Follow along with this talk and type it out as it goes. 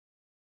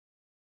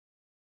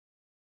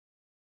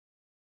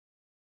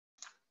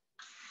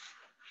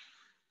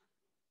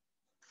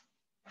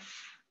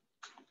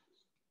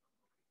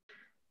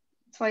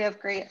why you have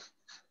great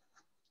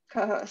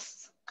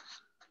co-hosts.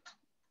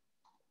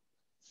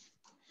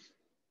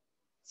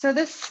 So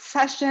this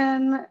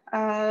session,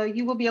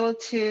 you will be able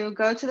to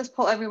go to this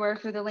poll everywhere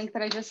through the link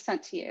that I just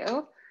sent to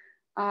you.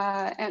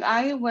 And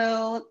I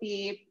will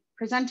be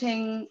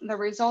presenting the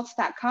results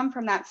that come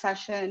from that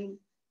session,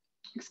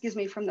 excuse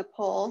me, from the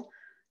poll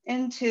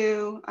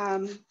into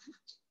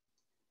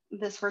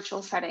this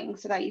virtual setting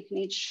so that you can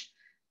each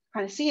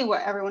kind of see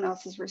what everyone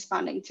else is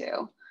responding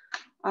to.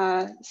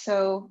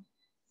 So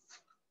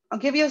I'll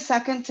give you a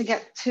second to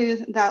get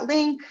to that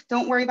link.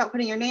 Don't worry about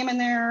putting your name in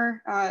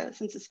there,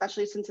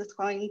 especially since it's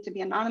going to be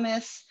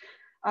anonymous.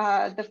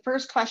 The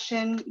first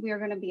question we are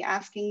going to be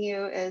asking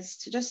you is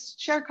to just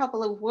share a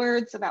couple of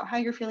words about how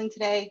you're feeling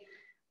today.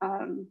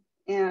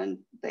 And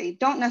they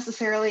don't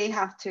necessarily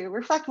have to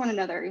reflect one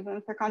another, even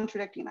if they're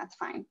contradicting, that's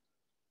fine.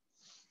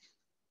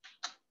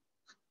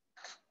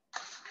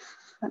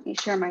 Let me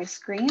share my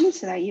screen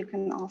so that you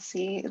can all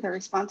see the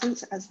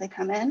responses as they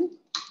come in.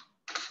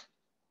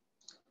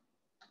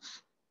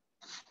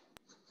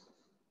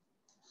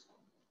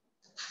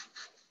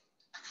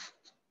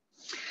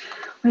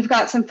 We've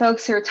got some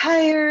folks who are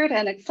tired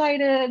and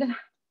excited,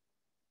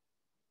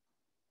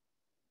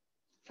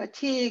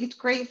 fatigued,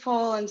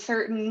 grateful,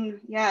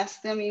 uncertain. Yes,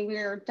 I mean,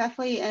 we're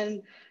definitely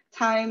in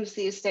times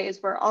these days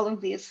where all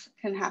of these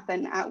can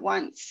happen at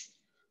once.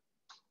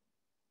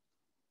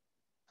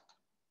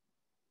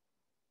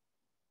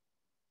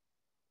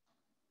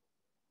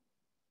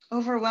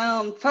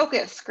 Overwhelmed,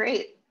 focused,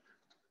 great.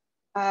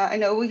 I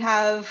know we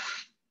have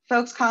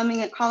folks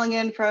calling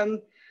in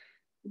from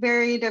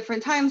very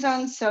different time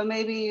zones. So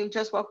maybe you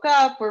just woke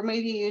up, or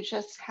maybe you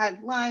just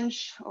had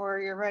lunch, or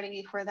you're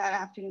ready for that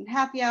afternoon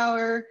happy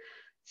hour.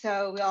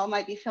 So we all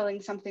might be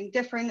feeling something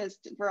different as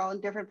we're all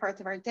in different parts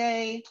of our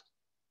day.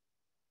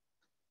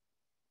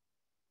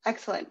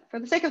 Excellent. For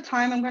the sake of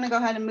time, I'm going to go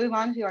ahead and move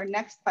on to our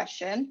next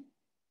question.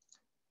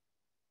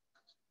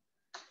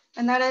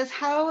 And that is,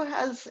 how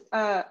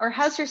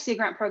has your Sea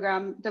Grant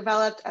program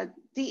developed a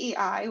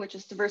DEI, which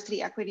is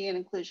Diversity, Equity, and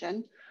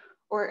Inclusion,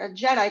 or a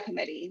JEDI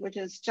committee, which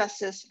is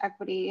Justice,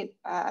 Equity,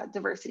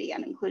 Diversity,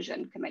 and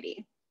Inclusion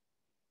Committee?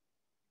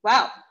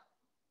 Wow,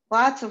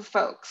 lots of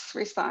folks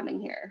responding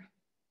here.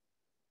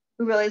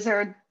 We realize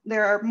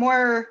there are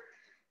more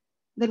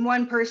than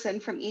one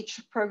person from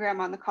each program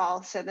on the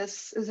call. So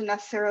this isn't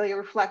necessarily a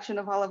reflection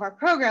of all of our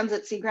programs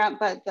at Sea Grant,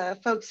 but the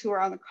folks who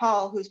are on the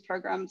call whose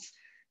programs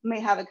may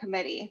have a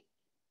committee.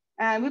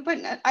 And we put,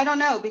 I don't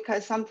know,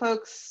 because some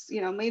folks, you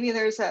know, maybe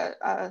there's a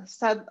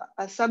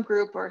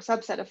subgroup or a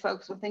subset of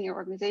folks within your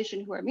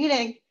organization who are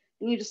meeting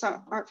and you just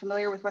aren't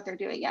familiar with what they're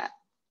doing yet.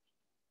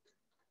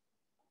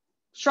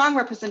 Strong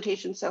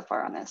representation so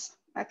far on this.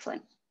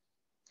 Excellent.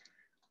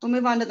 We'll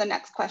move on to the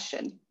next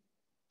question.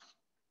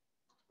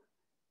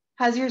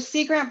 Has your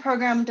Sea Grant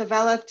program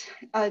developed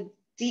a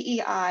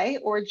DEI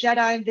or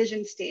JEDI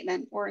vision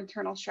statement or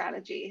internal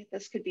strategy?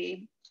 This could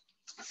be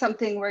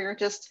something where you're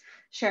just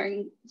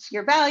sharing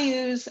your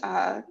values,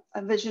 a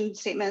vision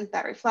statement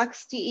that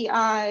reflects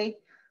DEI,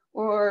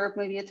 or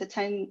maybe it's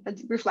a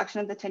reflection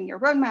of the 10-year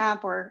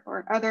roadmap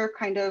or other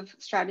kind of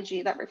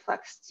strategy that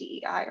reflects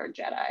DEI or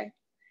JEDI.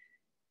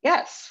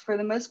 Yes, for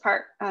the most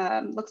part,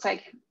 looks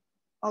like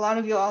a lot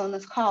of you all in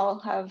this call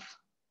have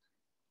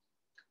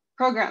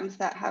programs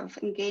that have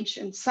engaged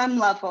in some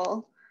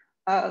level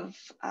of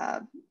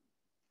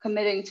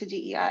committing to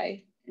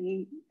DEI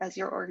as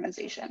your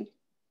organization.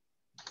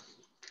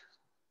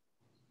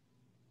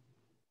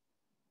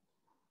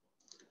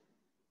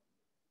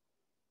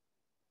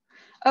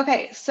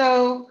 Okay,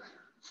 so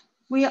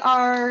we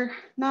are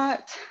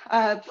not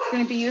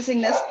going to be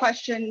using this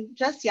question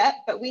just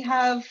yet, but we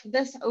have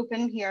this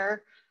open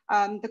here.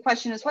 The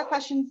question is, what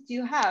questions do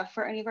you have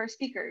for any of our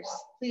speakers?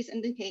 Please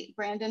indicate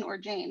Brandon or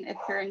Jane if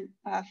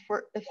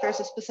there's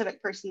a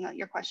specific person that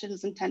your question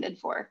is intended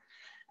for.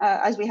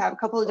 As we have a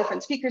couple of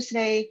different speakers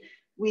today,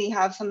 we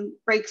have some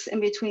breaks in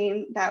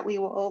between that we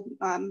will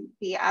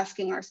be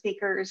asking our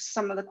speakers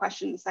some of the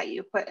questions that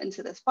you put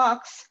into this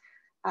box.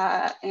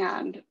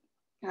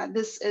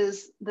 This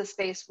is the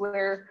space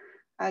where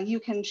you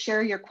can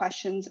share your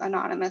questions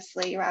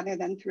anonymously rather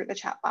than through the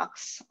chat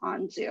box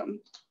on Zoom.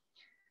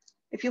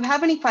 If you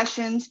have any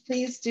questions,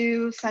 please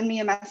do send me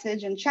a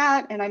message in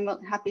chat, and I'm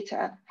happy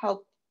to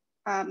help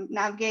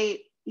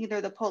navigate either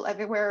the poll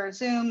everywhere or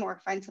Zoom,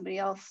 or find somebody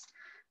else.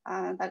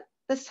 But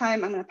this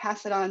time I'm going to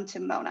pass it on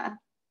to Mona.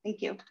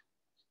 Thank you.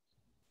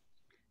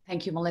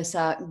 Thank you,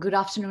 Melissa. Good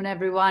afternoon,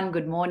 everyone.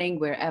 Good morning,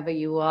 wherever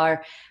you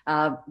are.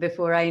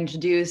 Before I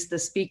introduce the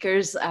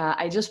speakers,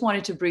 I just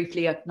wanted to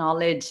briefly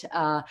acknowledge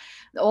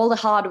all the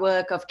hard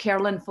work of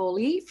Carolyn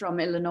Foley from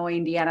Illinois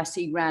Indiana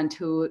Sea Grant,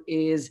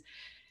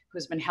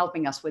 who's been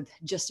helping us with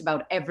just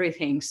about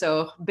everything.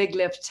 So big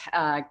lift,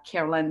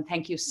 Carolyn.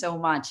 Thank you so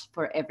much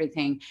for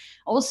everything.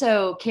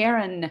 Also,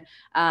 Karen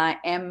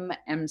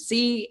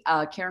MMC,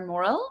 Karen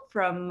Morrell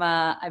from,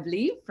 I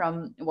believe,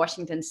 from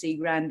Washington Sea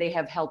Grant. They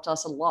have helped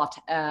us a lot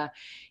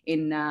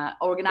in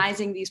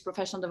organizing these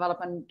professional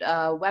development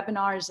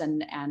webinars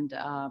and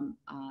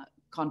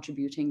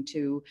contributing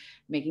to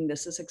making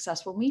this a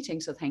successful meeting.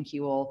 So thank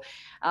you all.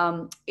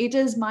 It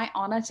is my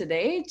honor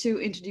today to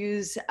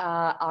introduce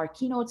our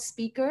keynote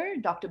speaker,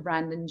 Dr.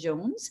 Brandon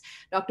Jones.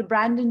 Dr.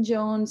 Brandon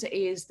Jones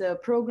is the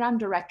Program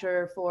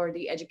Director for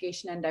the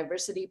Education and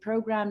Diversity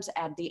Programs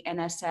at the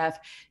NSF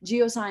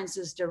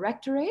Geosciences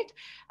Directorate.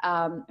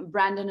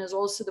 Brandon is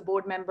also the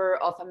board member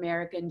of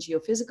American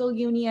Geophysical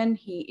Union.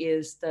 He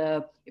is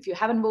if you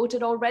haven't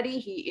voted already,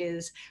 he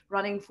is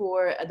running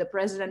for the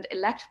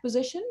president-elect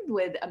position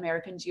with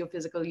American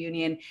Geophysical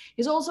Union.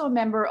 He's also a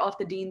member of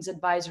the Dean's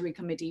Advisory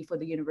Committee for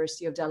the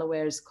University of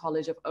Delaware's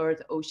College of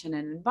Earth, Ocean,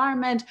 and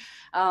Environment.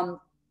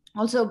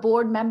 Also a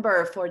board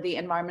member for the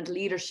Environment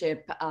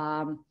Leadership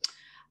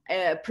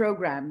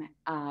program.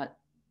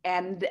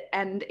 And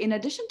in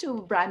addition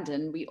to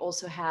Brandon, we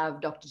also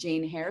have Dr.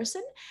 Jane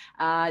Harrison.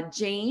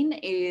 Jane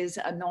is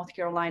a North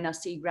Carolina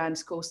Sea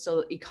Grants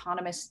Coastal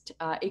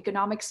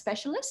Economic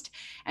Specialist,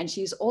 and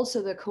she's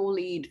also the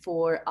co-lead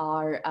for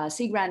our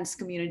Sea Grants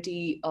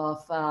Community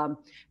of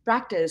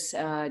Practice,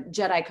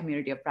 JEDI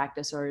Community of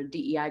Practice, or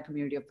DEI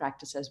Community of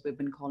Practice, as we've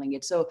been calling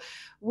it. So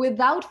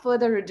without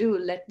further ado,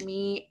 let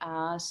me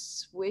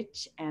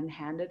switch and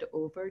hand it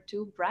over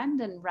to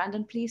Brandon.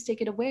 Brandon, please take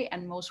it away,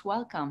 and most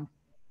welcome.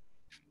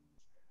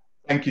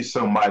 Thank you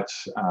so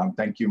much.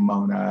 Thank you,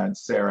 Mona and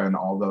Sarah and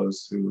all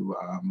those who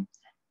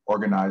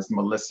organized,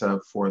 Melissa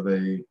for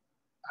the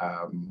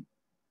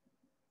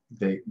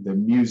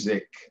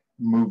music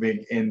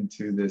moving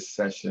into this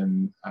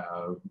session.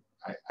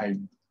 I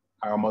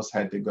almost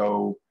had to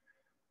go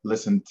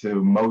listen to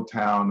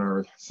Motown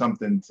or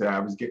something. I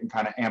was getting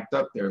kind of amped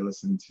up there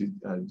listening to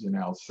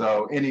Janelle.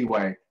 So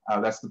anyway,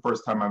 that's the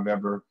first time I've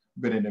ever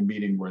been in a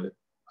meeting where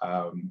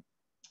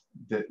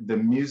the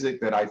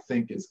music that I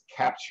think is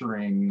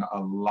capturing a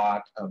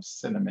lot of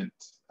sentiment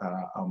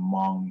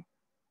among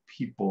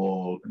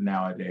people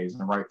nowadays,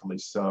 and rightfully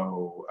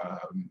so.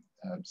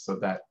 So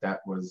that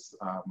was,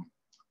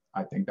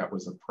 I think that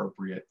was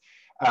appropriate.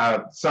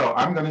 So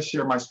I'm going to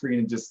share my screen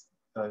and just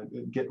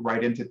get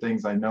right into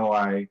things. I know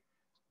I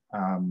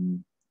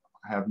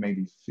have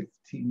maybe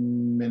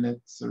 15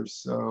 minutes or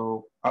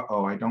so.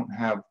 Uh-oh, I don't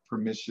have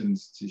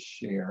permissions to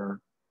share.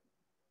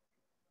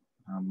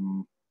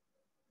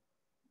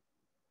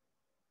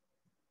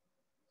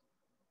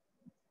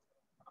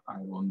 I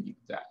will need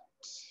that.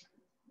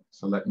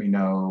 So let me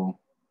know.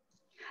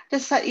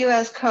 Just set you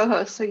as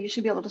co-host, so you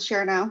should be able to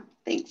share now.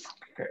 Thanks.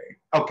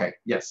 Okay,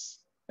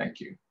 yes,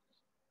 thank you.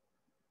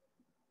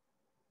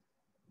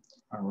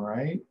 All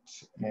right,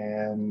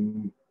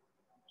 and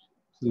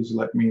please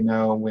let me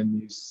know when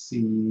you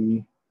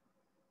see.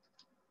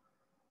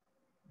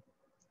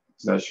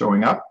 Is that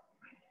showing up?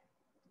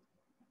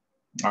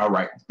 All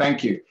right,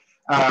 thank you.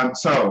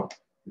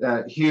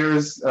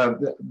 Here's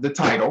the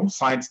title,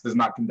 Science Does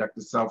Not Conduct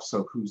Itself,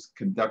 so who's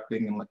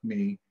conducting? And let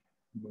me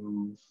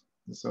move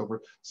this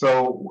over.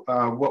 So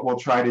what we'll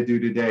try to do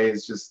today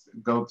is just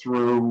go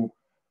through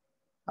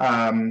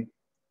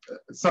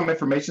some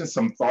information,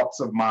 some thoughts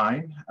of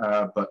mine,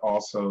 but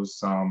also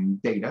some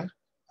data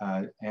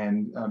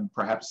and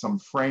perhaps some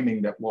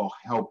framing that will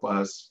help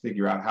us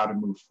figure out how to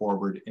move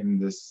forward in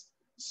this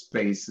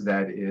space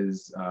that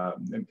is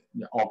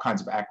all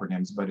kinds of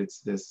acronyms, but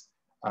it's this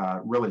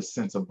really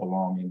sense of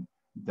belonging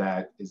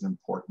that is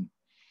important.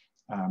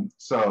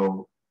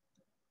 So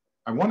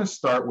I want to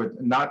start with,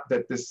 not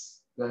that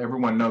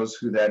everyone knows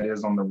who that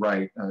is on the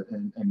right,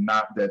 and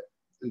not that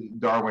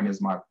Darwin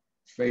is my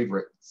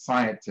favorite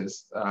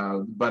scientist,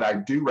 but I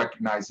do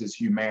recognize his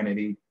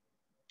humanity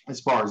as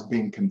far as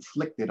being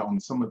conflicted on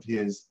some of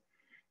his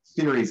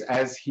theories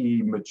as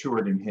he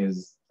matured in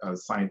his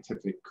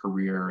scientific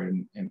career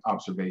and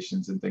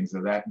observations and things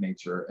of that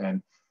nature.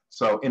 And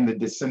so in The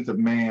Descent of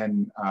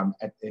Man,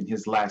 in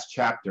his last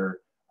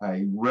chapter,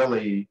 in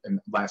the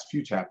last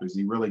few chapters,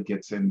 he really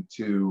gets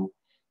into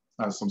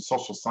some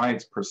social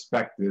science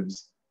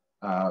perspectives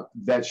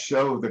that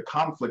show the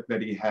conflict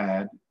that he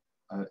had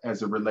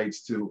as it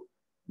relates to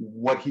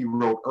what he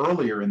wrote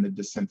earlier in The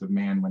Descent of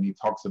Man, when he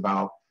talks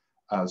about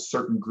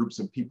certain groups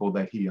of people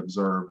that he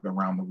observed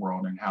around the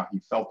world and how he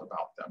felt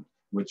about them,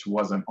 which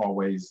wasn't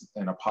always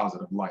in a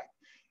positive light.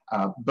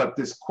 But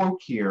this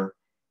quote here,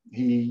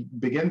 he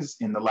begins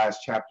in the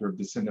last chapter of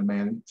Descent of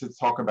Man to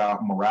talk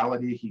about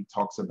morality. He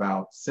talks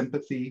about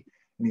sympathy,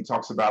 and he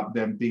talks about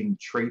them being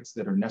traits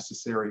that are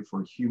necessary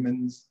for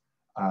humans.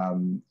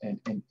 And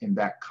in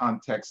that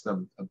context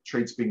of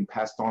traits being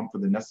passed on for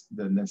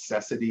the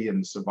necessity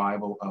and the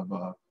survival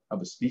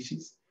of a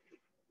species.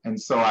 And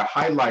so I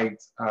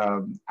highlight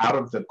out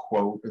of the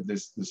quote,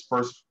 this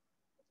first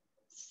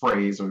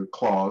phrase or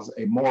clause: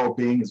 a moral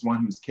being is one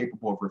who is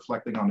capable of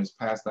reflecting on his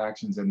past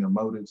actions and their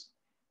motives,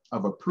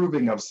 of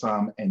approving of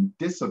some and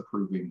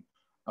disapproving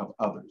of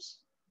others.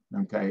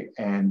 Okay,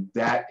 and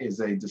that is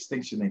a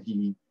distinction that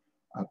he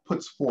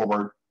puts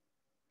forward,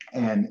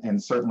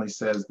 and certainly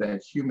says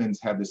that humans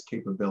have this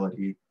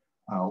capability,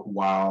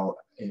 while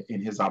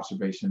in his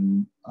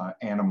observation,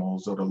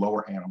 animals or the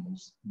lower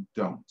animals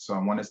don't. So I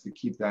want us to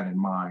keep that in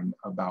mind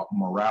about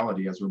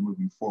morality as we're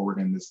moving forward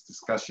in this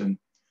discussion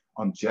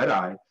on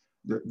JEDI.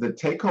 The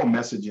take-home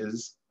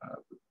messages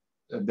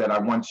that I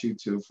want you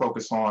to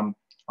focus on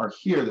are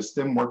here. The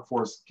STEM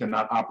workforce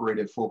cannot operate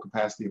at full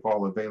capacity if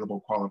all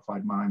available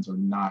qualified minds are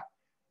not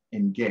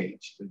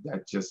engaged.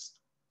 That's just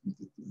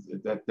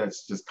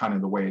kind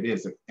of the way it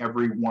is. If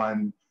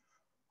everyone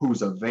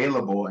who's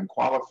available and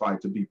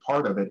qualified to be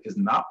part of it is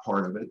not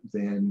part of it,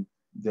 then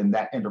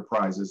that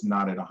enterprise is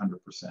not at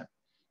 100%.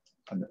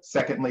 And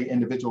secondly,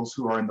 individuals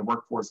who are in the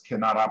workforce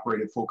cannot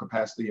operate at full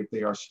capacity if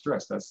they are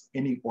stressed. That's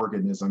any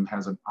organism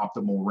has an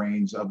optimal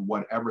range of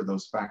whatever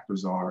those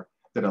factors are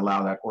that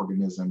allow that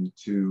organism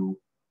to,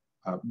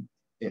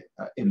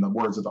 in the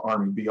words of the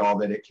Army, be all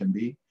that it can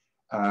be.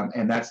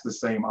 And that's the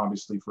same,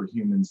 obviously, for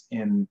humans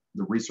in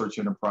the research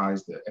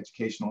enterprise, the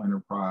educational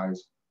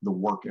enterprise, the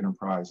work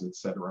enterprise, et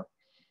cetera.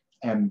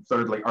 And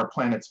thirdly, our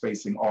planet's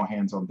facing all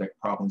hands on deck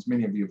problems.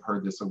 Many of you have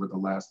heard this over the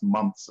last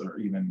months or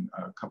even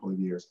a couple of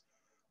years.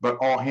 But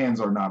all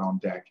hands are not on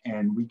deck,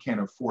 and we can't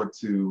afford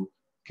to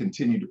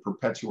continue to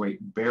perpetuate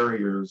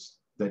barriers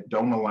that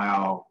don't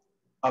allow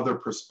other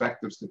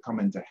perspectives to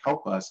come in to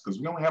help us, because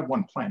we only have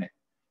one planet.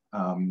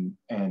 We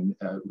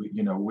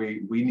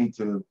need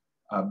to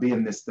be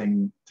in this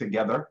thing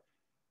together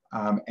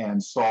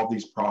and solve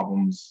these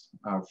problems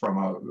from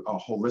a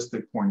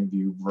holistic point of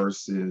view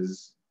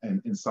versus,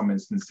 in some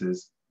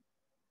instances,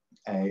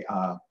 a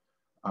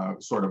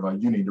sort of a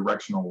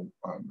unidirectional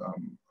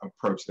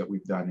approach that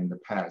we've done in the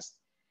past.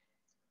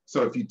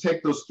 So if you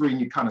take those three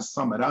and you kind of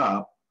sum it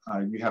up,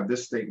 you have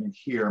this statement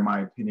here, in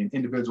my opinion: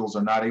 individuals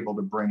are not able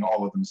to bring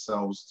all of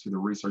themselves to the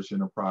research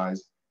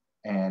enterprise.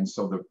 And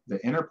so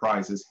the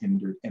enterprise is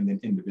hindered, and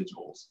then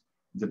individuals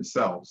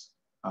themselves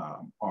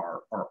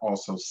are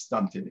also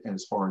stunted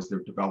as far as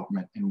their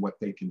development and what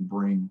they can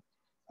bring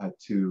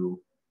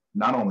to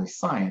not only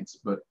science,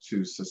 but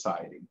to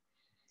society.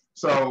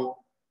 So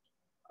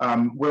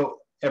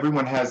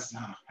everyone has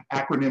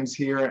acronyms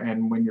here,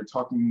 and when you're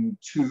talking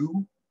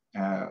to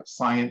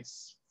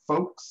science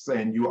folks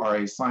and you are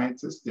a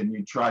scientist and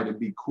you try to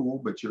be cool,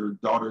 but your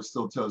daughter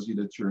still tells you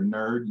that you're a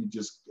nerd, you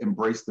just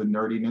embrace the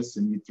nerdiness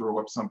and you throw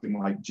up something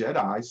like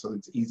Jedi so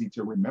it's easy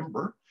to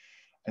remember.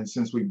 And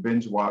since we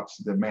binge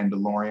watched The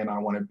Mandalorian, I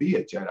want to be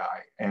a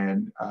Jedi.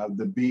 And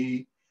the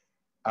B,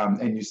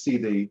 and you see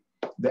the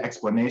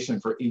explanation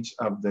for each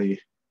of the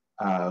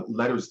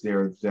letters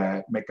there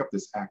that make up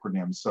this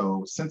acronym.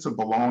 So sense of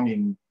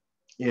belonging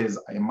is,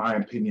 in my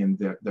opinion,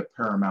 the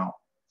paramount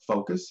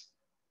focus.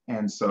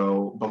 And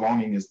so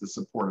belonging is the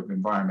supportive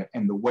environment.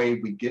 And the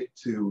way we get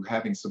to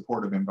having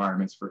supportive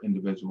environments for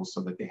individuals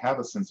so that they have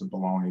a sense of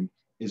belonging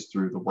is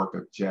through the work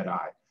of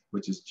JEDI,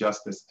 which is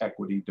justice,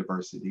 equity,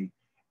 diversity,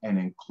 and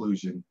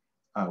inclusion,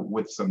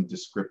 with some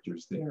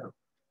descriptors there.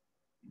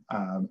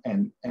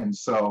 And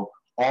so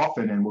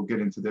often, and we'll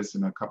get into this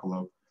in a couple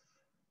of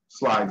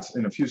slides,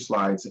 in a few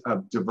slides,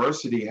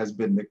 diversity has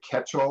been the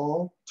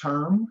catch-all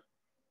term,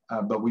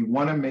 but we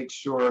want to make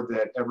sure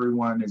that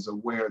everyone is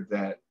aware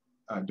that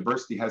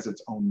diversity has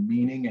its own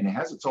meaning and it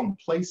has its own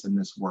place in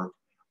this work,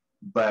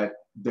 but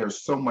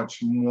there's so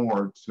much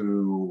more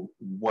to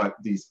what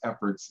these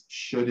efforts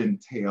should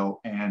entail,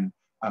 and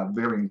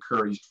very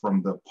encouraged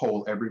from the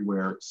Poll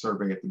Everywhere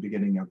survey at the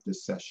beginning of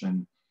this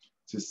session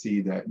to see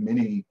that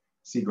many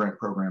Sea Grant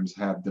programs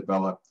have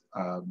developed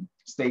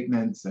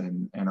statements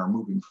and are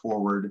moving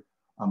forward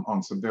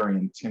on some very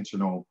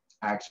intentional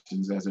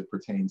actions as it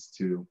pertains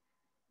to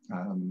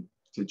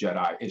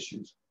JEDI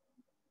issues.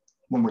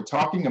 When we're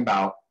talking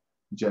about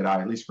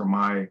JEDI, at least from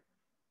my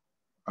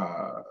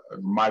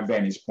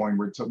vantage point,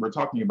 we're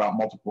talking about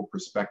multiple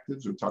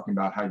perspectives. We're talking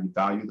about how you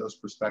value those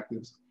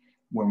perspectives.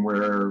 When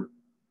we're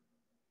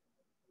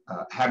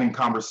having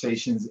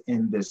conversations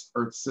in this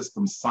Earth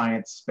system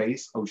science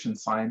space, ocean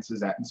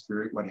sciences,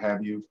 atmospheric, what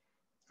have you,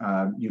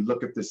 you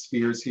look at the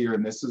spheres here,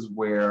 and this is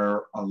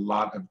where a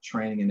lot of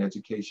training and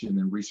education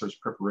and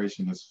research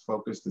preparation is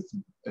focused.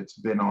 It's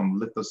been on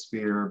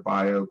lithosphere,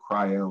 bio,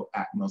 cryo,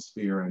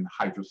 atmosphere, and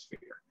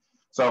hydrosphere.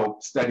 So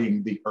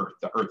studying the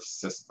Earth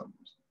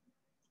systems.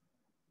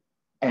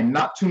 And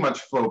not too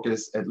much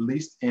focus, at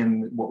least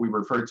in what we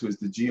refer to as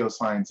the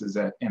geosciences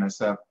at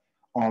NSF,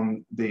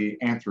 on the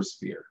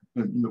anthrosphere.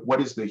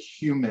 What is the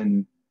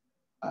human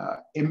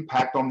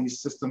impact on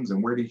these systems,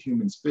 and where do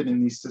humans fit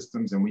in these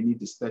systems? And we need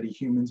to study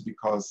humans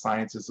because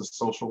science is a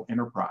social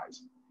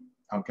enterprise.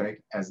 Okay,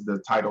 as the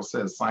title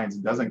says, science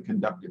doesn't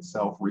conduct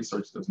itself,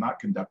 research does not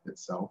conduct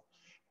itself.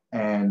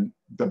 And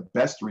the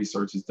best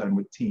research is done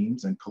with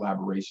teams and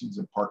collaborations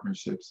and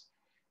partnerships,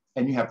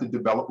 and you have to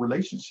develop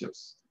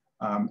relationships.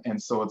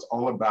 And so it's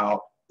all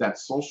about that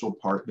social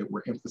part that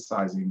we're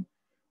emphasizing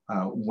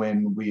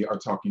when we are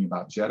talking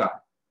about JEDI.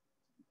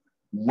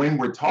 When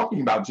we're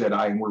talking about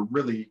JEDI and we're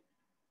really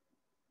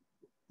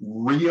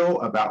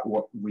real about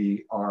what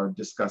we are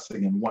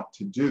discussing and want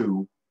to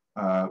do,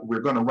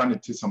 we're going to run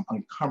into some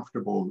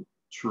uncomfortable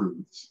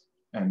truths,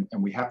 and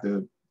we have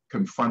to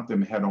confront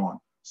them head on.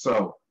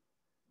 So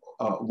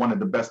one of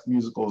the best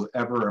musicals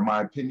ever, in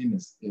my opinion,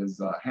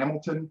 is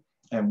Hamilton.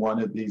 And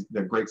one of the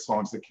great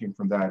songs that came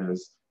from that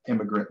is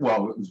Immigrant,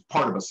 well, it was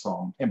part of a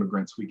song,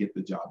 Immigrants, We Get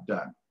the Job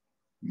Done.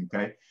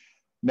 Okay.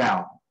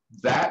 Now,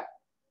 That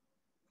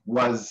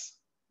was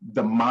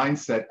the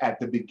mindset at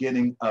the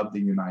beginning of the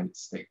United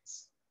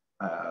States,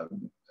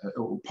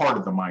 part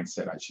of the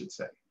mindset, I should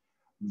say.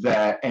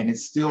 And it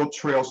still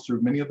trails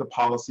through many of the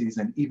policies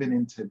and even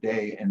in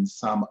today in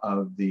some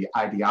of the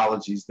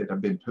ideologies that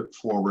have been put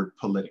forward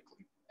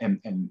politically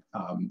in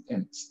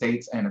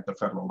states and at the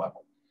federal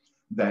level.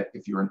 That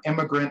if you're an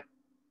immigrant,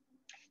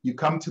 you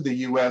come to the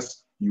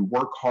US, you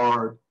work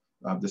hard,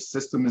 the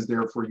system is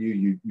there for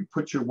you, you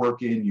put your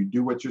work in, you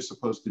do what you're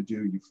supposed to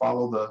do, you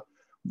follow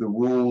the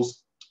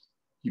rules,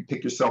 you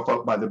pick yourself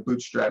up by the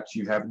bootstraps,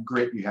 you have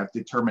grit, you have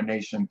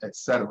determination,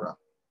 etc.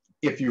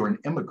 if you're an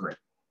immigrant.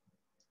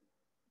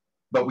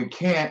 But we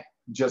can't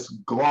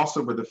just gloss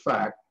over the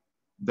fact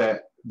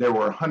that there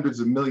were hundreds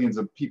of millions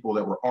of people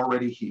that were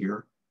already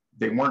here.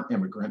 They weren't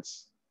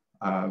immigrants,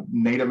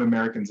 Native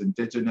Americans,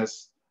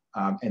 indigenous,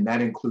 and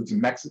that includes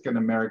Mexican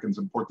Americans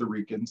and Puerto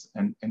Ricans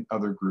and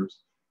other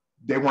groups.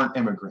 They weren't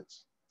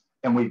immigrants.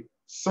 And we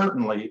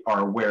certainly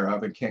are aware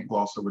of and can't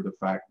gloss over the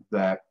fact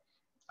that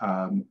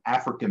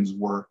Africans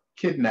were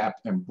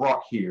kidnapped and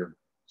brought here.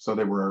 So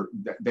they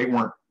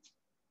weren't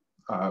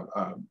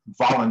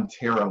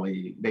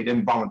voluntarily, they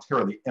didn't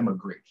voluntarily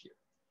immigrate here.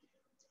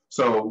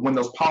 So when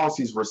those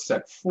policies were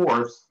set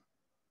forth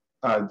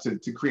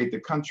to create the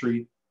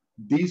country,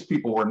 these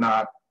people were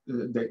not,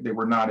 they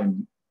were not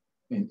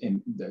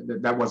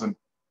that wasn't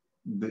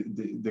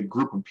the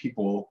group of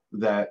people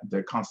that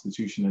the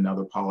Constitution and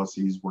other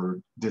policies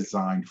were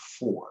designed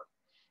for.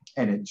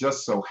 And it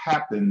just so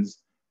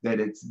happens that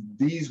it's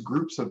these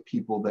groups of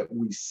people that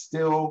we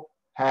still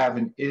have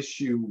an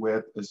issue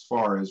with as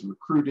far as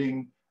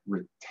recruiting,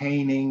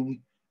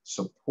 retaining,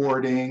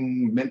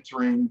 supporting,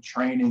 mentoring,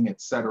 training,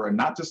 et cetera,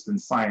 not just in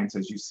science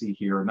as you see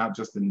here, not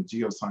just in the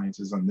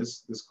geosciences on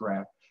this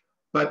graph,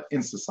 but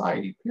in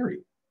society,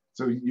 period.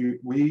 So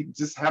we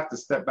just have to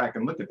step back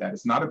and look at that.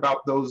 It's not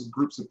about those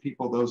groups of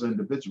people, those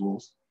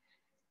individuals.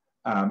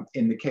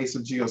 In the case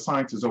of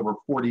geosciences, over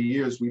 40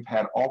 years, we've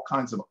had all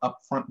kinds of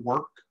upfront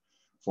work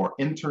for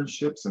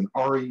internships and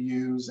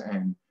REUs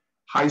and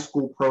high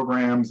school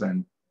programs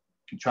and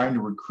trying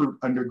to recruit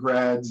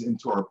undergrads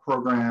into our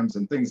programs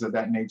and things of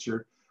that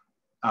nature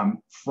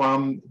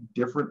from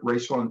different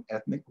racial and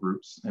ethnic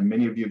groups. And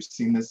many of you have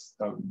seen this,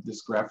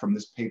 this graph from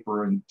this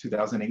paper in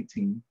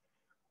 2018.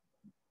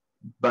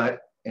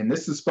 And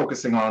this is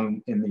focusing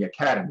on in the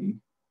academy,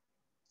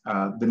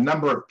 the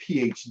number of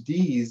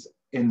PhDs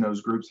in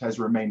those groups has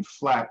remained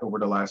flat over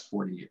the last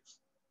 40 years.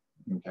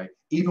 Okay,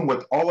 even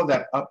with all of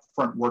that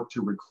upfront work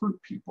to recruit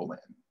people in.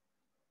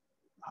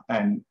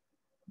 And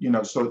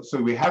so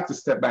we have to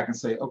step back and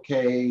say,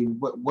 okay,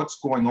 what's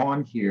going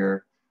on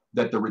here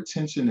that the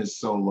retention is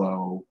so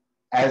low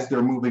as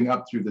they're moving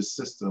up through the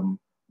system,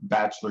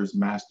 bachelor's,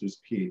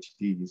 master's,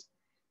 PhDs,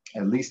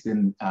 at least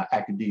in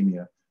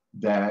academia,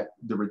 that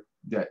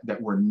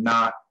we're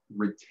not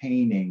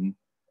retaining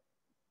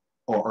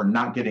or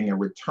not getting a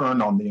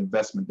return on the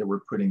investment that we're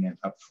putting in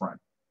upfront.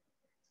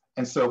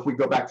 And so if we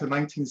go back to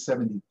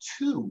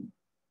 1972,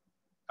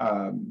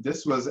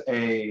 this was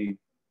the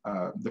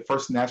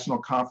first national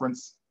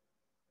conference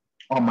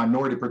on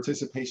minority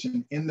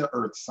participation in the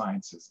earth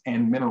sciences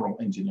and mineral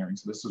engineering.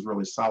 So this was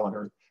really solid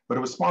earth, but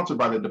it was sponsored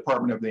by the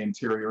Department of the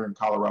Interior and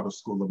Colorado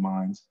School of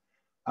Mines.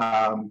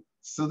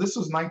 So this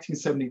was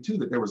 1972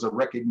 that there was a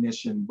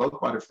recognition both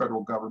by the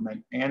federal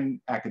government and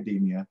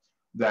academia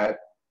that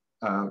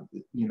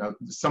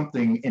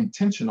something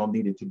intentional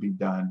needed to be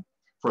done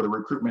for the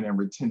recruitment and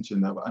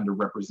retention of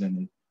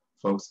underrepresented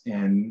folks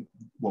in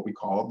what we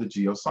call the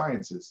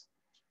geosciences.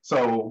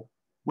 So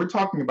we're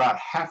talking about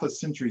half a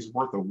century's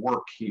worth of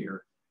work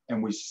here,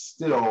 and we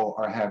still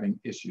are having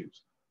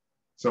issues.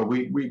 So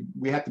we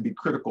have to be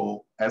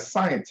critical as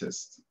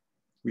scientists.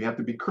 We have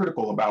to be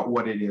critical about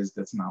what it is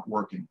that's not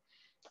working.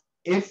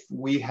 If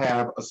we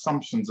have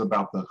assumptions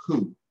about the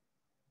WHO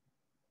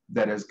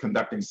that is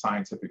conducting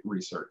scientific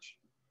research,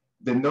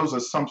 then those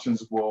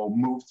assumptions will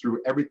move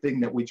through everything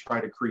that we try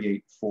to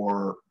create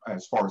for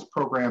as far as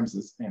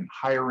programs and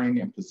hiring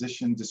and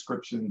position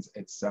descriptions,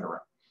 et cetera.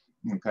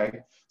 Okay,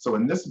 so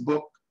in this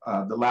book,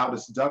 The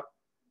Loudest Duck,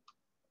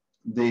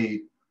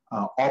 the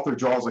author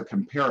draws a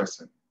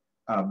comparison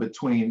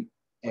between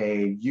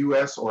a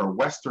US or a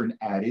Western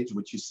adage,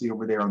 which you see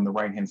over there on the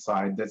right-hand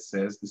side, that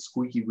says the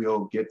squeaky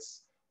wheel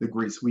gets the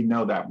grease. We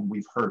know that when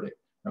we've heard it.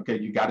 Okay,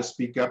 you got to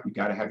speak up, you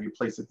got to have your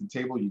place at the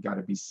table, you got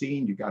to be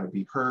seen, you got to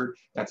be heard.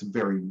 That's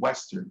very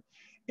Western.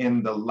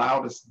 In The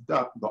Loudest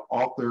Duck, the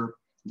author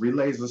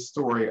relays a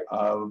story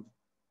of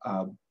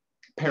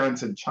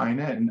parents in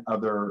China and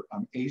other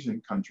Asian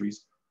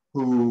countries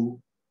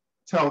who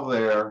tell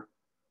their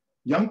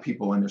young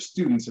people and their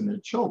students and their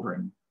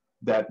children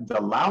that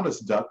the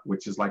loudest duck,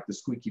 which is like the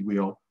squeaky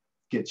wheel,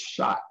 gets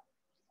shot.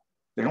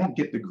 They don't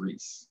get the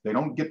grease, they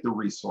don't get the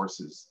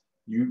resources.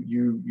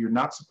 You're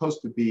not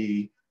supposed to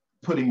be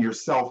putting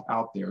yourself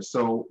out there.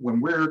 So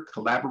when we're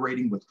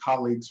collaborating with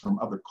colleagues from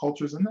other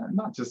cultures, and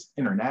not just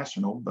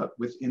international, but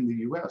within the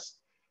US,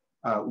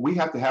 we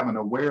have to have an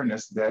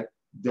awareness that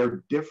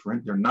They're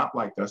different. They're not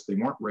like us. They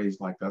weren't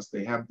raised like us.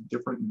 They have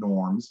different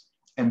norms.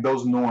 And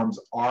those norms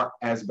are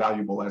as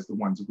valuable as the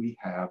ones we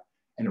have.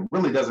 And it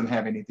really doesn't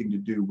have anything to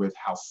do with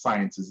how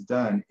science is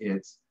done.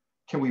 It's,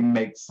 can we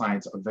make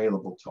science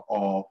available to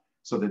all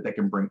so that they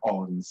can bring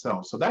all of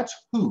themselves? So that's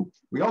who.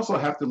 We also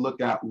have to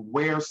look at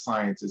where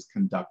science is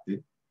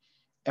conducted.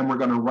 And we're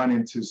going to run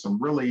into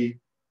some really,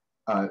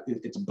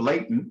 it's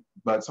blatant,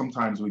 but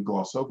sometimes we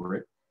gloss over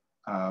it.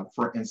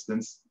 For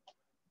instance,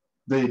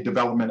 the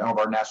development of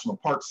our national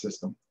park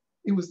system.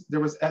 There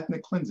was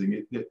ethnic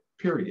cleansing,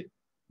 period.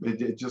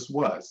 It just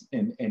was.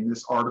 And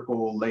this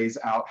article lays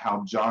out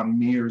how John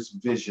Muir's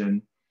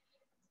vision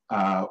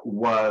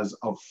was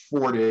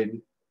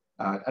afforded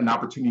an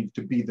opportunity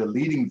to be the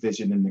leading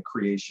vision in the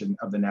creation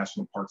of the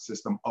national park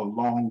system,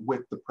 along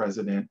with the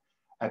president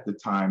at the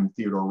time,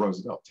 Theodore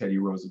Roosevelt, Teddy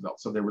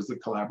Roosevelt. So there was a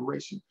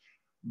collaboration.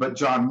 But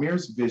John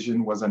Muir's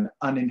vision was an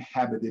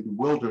uninhabited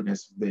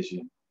wilderness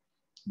vision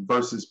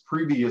versus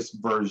previous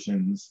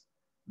versions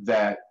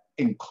that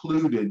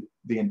included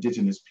the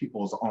indigenous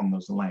peoples on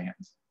those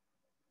lands.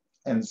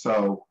 And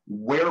so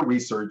where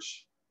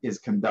research is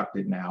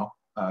conducted now,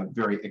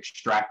 very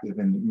extractive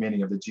in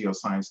many of the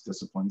geoscience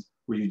disciplines,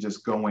 where you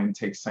just go in,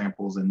 take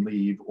samples and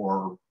leave,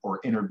 or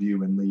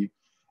interview and leave,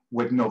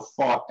 with no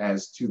thought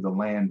as to the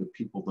land, the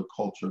people, the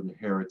culture, the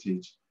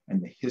heritage,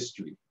 and the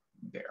history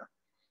there.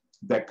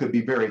 That could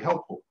be very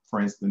helpful,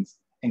 for instance,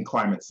 in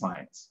climate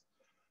science.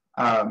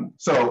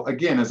 So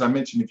again, as I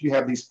mentioned, if you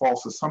have these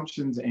false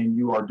assumptions and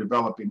you are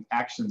developing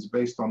actions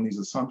based on these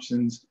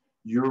assumptions,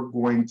 you're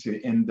going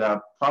to end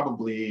up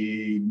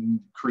probably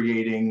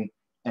creating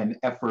an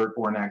effort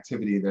or an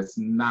activity that's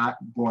not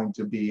going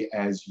to be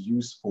as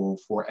useful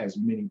for as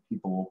many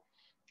people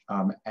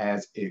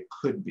as it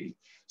could be.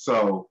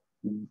 So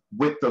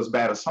with those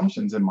bad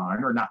assumptions in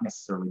mind, or not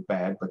necessarily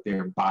bad, but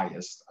they're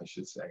biased, I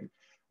should say,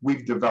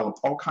 we've developed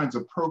all kinds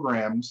of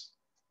programs,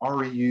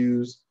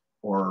 REUs,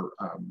 or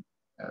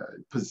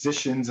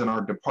positions in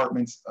our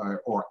departments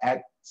or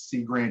at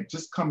Sea Grant.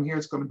 Just come here,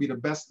 it's going to be the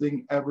best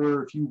thing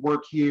ever. If you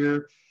work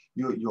here,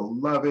 you'll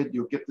love it.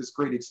 You'll get this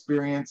great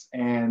experience.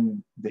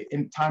 And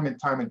time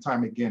and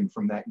time again,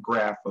 from that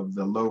graph of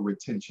the low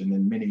retention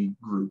in many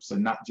groups,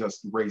 and not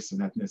just race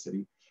and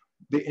ethnicity,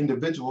 the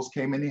individuals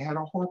came and they had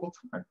a horrible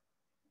time.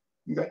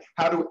 Okay?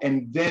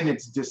 And then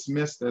it's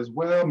dismissed as,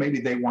 well, maybe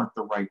they weren't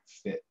the right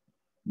fit.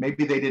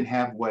 Maybe they didn't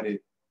have what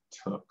it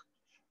took.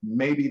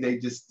 Maybe they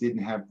just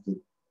didn't have the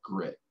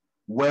grit.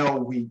 Well,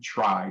 we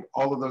tried.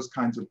 All of those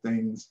kinds of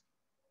things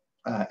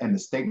and the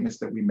statements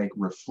that we make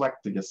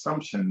reflect the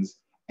assumptions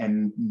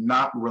and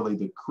not really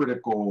the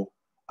critical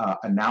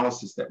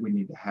analysis that we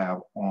need to have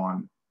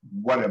on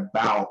what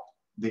about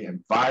the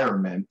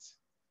environment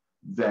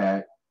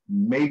that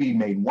maybe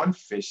made one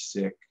fish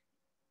sick,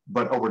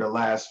 but over the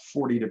last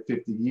 40 to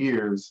 50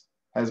 years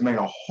has made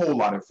a whole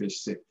lot of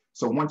fish sick.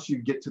 So once you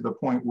get to the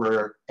point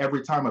where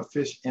every time a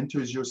fish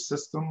enters your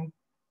system,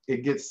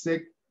 it gets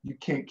sick, you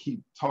can't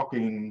keep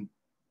talking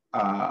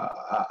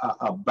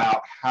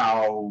about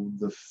how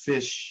the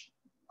fish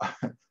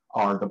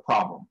are the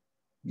problem.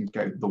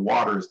 Okay, the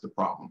water is the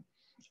problem.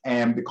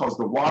 And because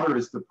the water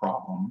is the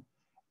problem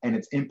and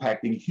it's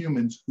impacting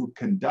humans who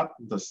conduct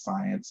the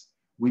science,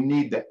 we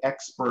need the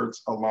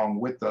experts along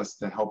with us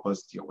to help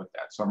us deal with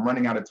that. So I'm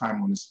running out of time.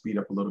 I'm going to speed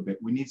up a little bit.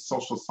 We need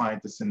social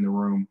scientists in the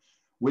room,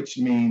 which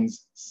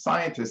means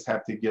scientists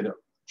have to get,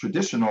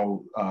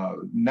 traditional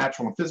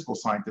natural and physical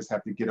scientists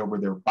have to get over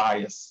their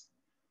bias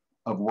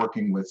of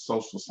working with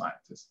social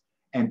scientists.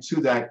 And to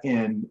that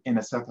end,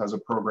 NSF has a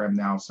program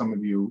now, some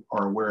of you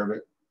are aware of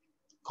it,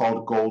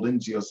 called Golden,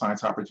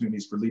 Geoscience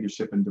Opportunities for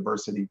Leadership and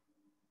Diversity,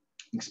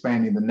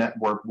 expanding the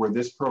network, where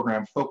this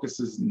program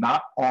focuses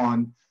not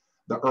on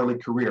the early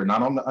career,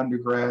 not on the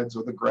undergrads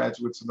or the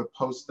graduates or the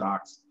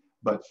postdocs,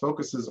 but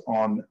focuses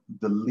on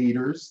the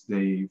leaders,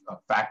 the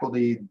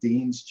faculty,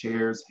 deans,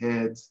 chairs,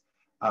 heads,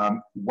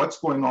 what's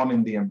going on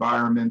in the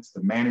environments,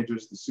 the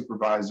managers, the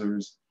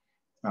supervisors,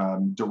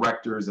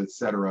 directors, et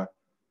cetera.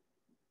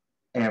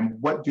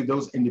 And what do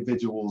those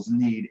individuals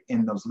need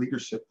in those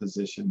leadership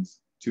positions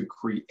to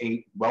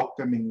create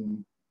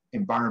welcoming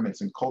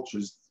environments and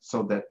cultures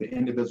so that the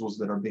individuals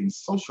that are being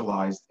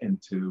socialized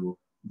into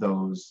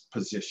those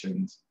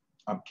positions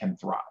can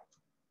thrive,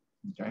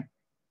 okay?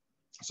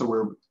 So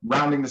we're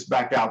rounding this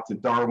back out to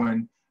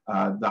Darwin,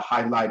 the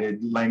highlighted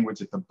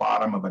language at the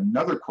bottom of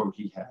another quote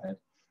he had,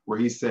 where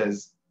he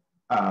says,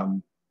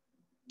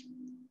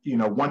 you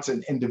know, once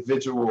an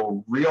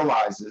individual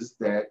realizes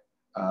that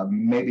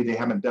maybe they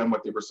haven't done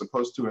what they were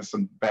supposed to and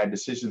some bad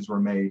decisions were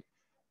made,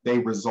 they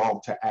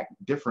resolve to act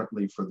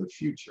differently for the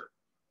future.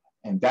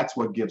 And that's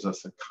what gives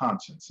us a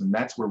conscience. And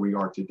that's where we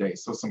are today.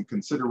 So some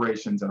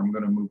considerations, and I'm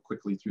going to move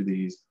quickly through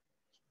these.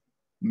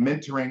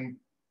 Mentoring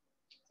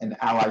and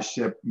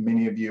allyship,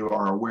 many of you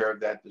are aware of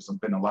that. There's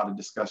been a lot of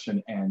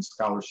discussion and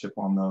scholarship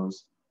on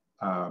those.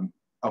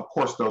 Of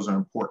course, those are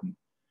important.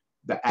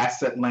 The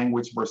asset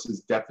language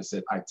versus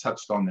deficit, I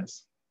touched on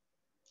this.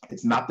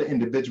 It's not the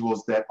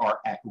individuals that are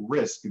at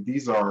risk.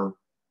 These are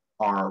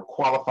are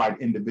qualified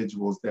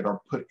individuals that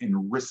are put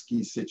in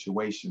risky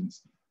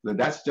situations. So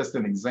that's just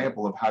an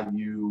example of how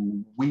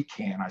we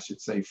can, I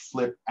should say,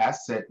 flip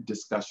asset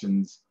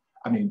discussions,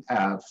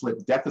 flip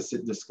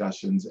deficit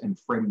discussions and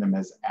frame them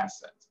as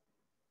assets.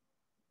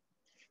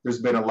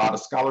 There's been a lot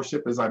of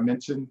scholarship, as I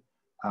mentioned,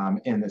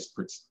 in this,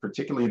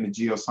 particularly in the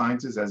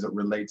geosciences as it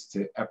relates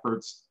to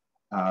efforts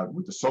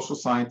with the social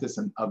scientists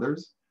and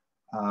others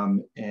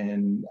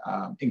in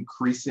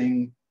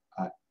increasing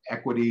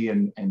equity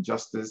and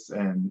justice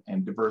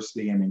and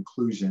diversity and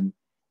inclusion.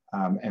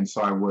 And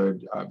so I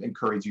would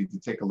encourage you to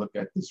take a look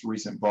at this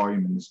recent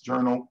volume in this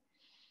journal.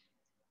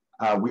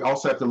 We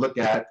also have to look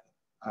at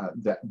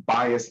that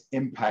bias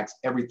impacts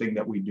everything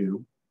that we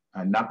do.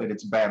 Not that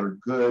it's bad or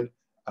good,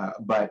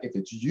 but if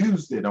it's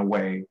used in a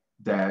way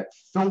that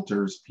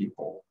filters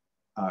people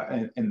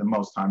in the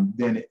most time,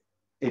 then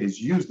it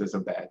is used as a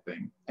bad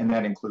thing. And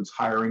that includes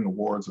hiring,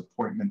 awards,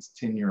 appointments,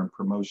 tenure and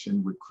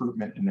promotion,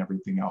 recruitment, and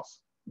everything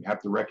else. We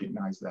have to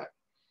recognize that.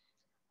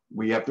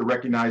 We have to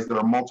recognize there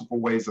are multiple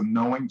ways of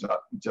knowing,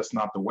 just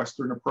not the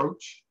Western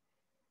approach.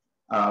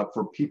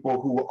 For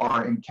people who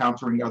are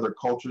encountering other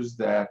cultures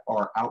that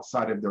are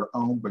outside of their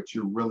own, but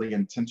you're really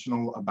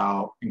intentional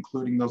about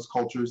including those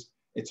cultures,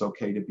 it's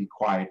okay to be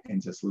quiet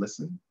and just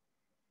listen.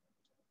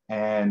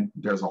 And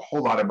there's a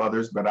whole lot of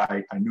others, but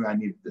I knew I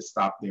needed to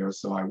stop there,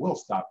 so I will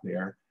stop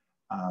there.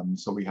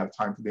 So we have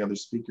time for the other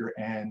speaker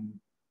and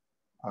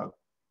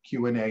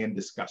Q&A and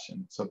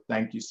discussion. So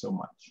thank you so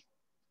much.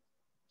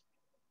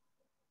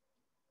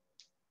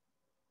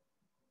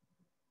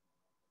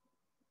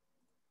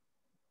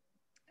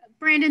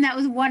 Brandon, that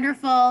was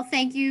wonderful.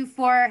 Thank you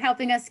for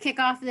helping us kick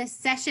off this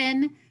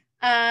session.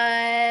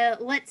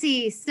 Let's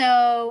see.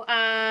 So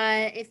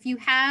if you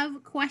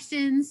have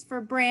questions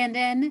for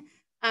Brandon,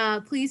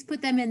 please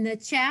put them in the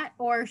chat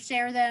or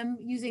share them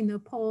using the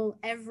poll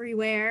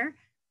everywhere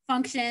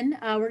function.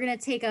 We're going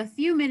to take a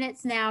few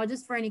minutes now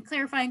just for any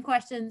clarifying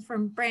questions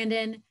from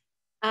Brandon.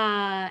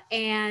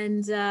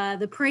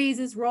 The praise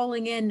is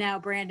rolling in now,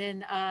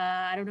 Brandon.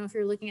 I don't know if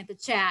you're looking at the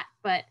chat,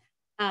 but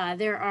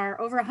there are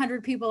over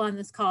 100 people on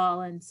this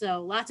call, and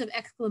so lots of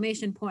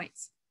exclamation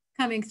points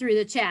coming through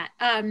the chat.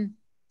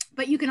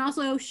 But you can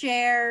also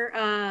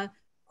share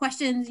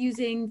questions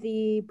using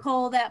the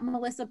poll that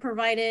Melissa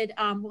provided.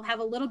 We'll have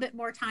a little bit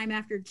more time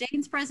after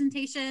Jane's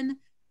presentation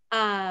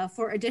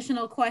for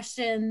additional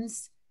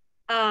questions.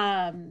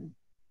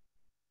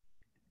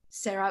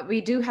 Sarah, we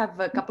do have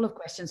a couple of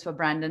questions for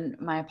Brandon.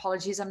 My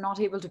apologies, I'm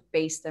not able to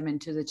paste them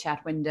into the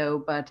chat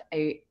window, but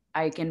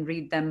I can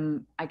read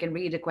them. I can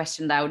read a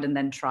question loud and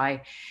then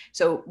try.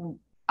 So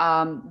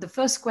the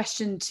first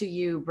question to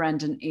you,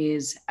 Brandon,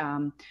 is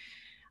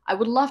I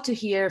would love to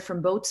hear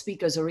from both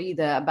speakers or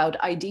either about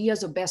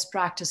ideas or best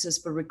practices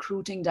for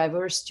recruiting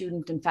diverse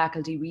student and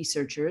faculty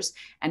researchers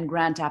and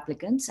grant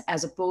applicants,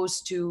 as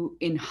opposed to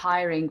in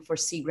hiring for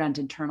Sea Grant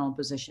internal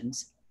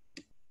positions.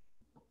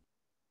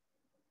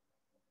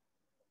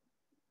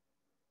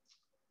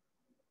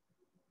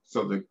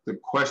 So the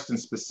question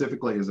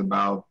specifically is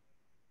about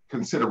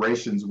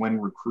considerations when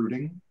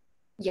recruiting?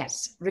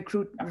 Yes,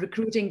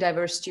 recruiting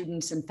diverse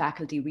students and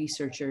faculty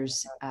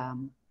researchers.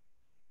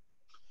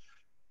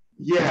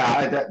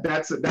 Yeah,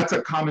 that's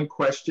a common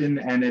question,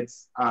 and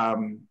it's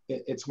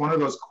one of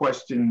those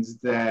questions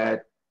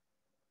that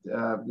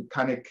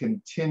kind of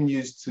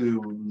continues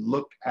to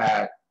look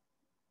at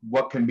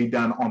what can be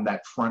done on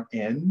that front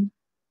end,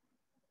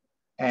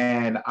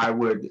 and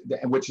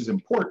which is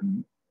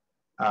important.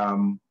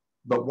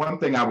 But one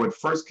thing I would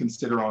first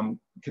consider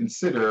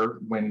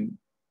when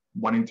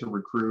wanting to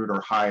recruit or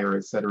hire,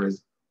 et cetera,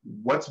 is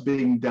what's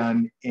being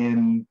done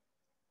in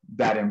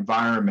that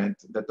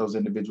environment that those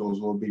individuals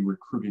will be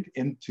recruited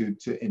into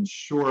to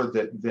ensure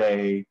that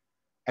they,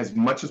 as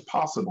much as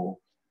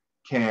possible,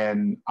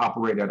 can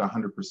operate at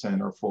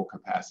 100% or full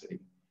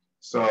capacity.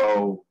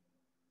 So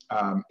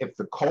if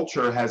the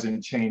culture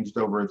hasn't changed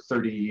over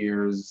 30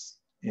 years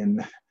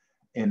in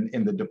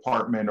the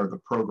department or the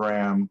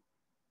program,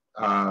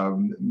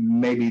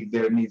 maybe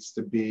there needs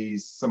to be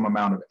some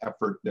amount of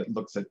effort that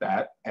looks at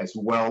that, as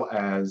well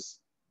as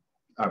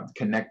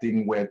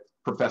connecting with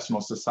professional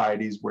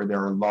societies where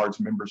there are large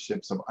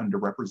memberships of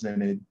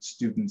underrepresented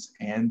students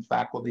and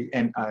faculty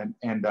and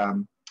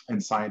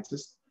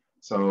scientists.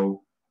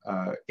 So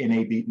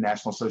NAB,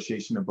 National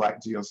Association of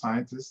Black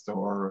Geoscientists,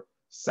 or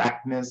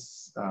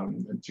SACNAS,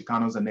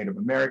 Chicanos and Native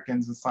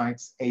Americans in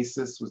Science,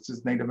 ACES, which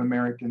is Native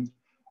Americans.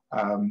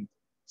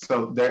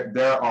 So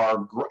there are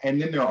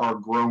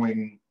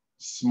growing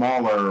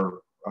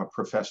smaller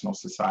professional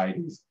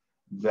societies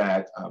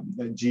that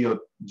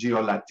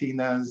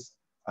Geo-Latinas,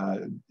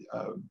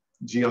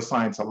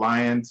 Geoscience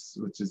Alliance,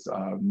 which is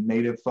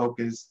Native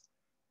focused.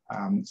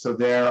 So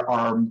there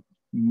are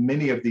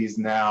many of these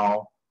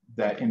now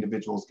that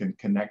individuals can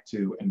connect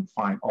to and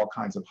find all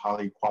kinds of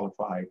highly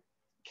qualified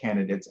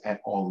candidates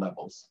at all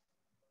levels.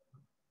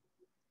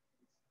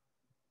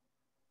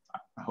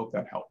 I hope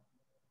that helped.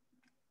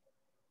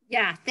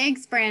 Yeah,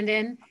 thanks,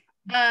 Brandon.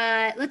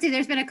 Let's see,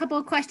 there's been a couple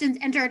of questions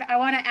entered. I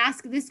want to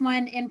ask this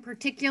one in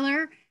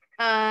particular.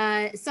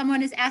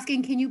 Someone is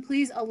asking, can you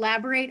please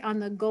elaborate on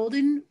the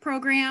Golden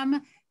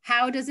program?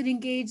 How does it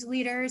engage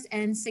leaders,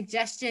 and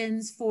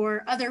suggestions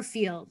for other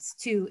fields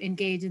to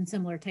engage in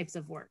similar types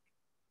of work?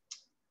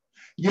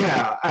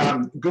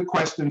 Yeah, good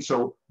question.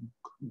 So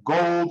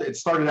Gold, it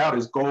started out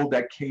as Gold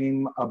that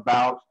came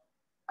about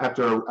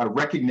after a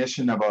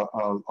recognition of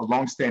a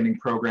longstanding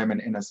program in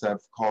NSF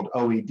called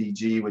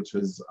OEDG, which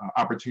was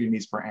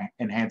Opportunities for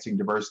Enhancing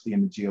Diversity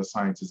in the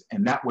Geosciences.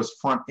 And that was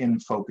front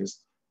end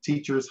focused,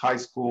 teachers, high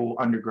school,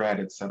 undergrad,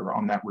 et cetera,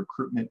 on that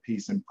recruitment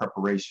piece and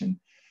preparation.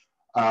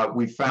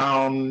 We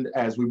found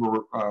as we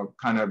were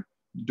kind of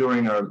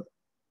doing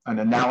an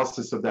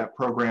analysis of that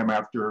program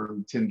after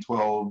 10,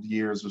 12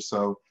 years or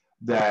so,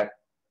 that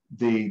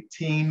the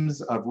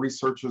teams of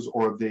researchers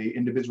or the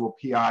individual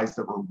PIs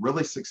that were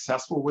really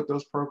successful with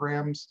those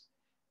programs,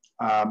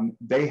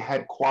 they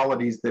had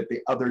qualities that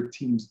the other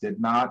teams did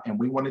not. And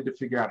we wanted to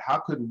figure out how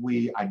could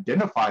we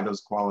identify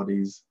those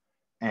qualities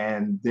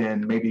and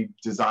then maybe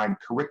design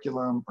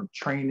curriculum or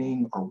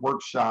training or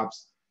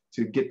workshops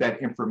to get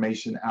that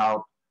information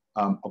out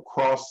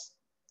across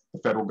the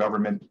federal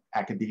government,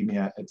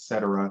 academia, et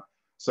cetera,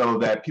 so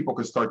that people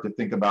could start to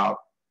think about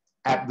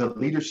at the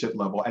leadership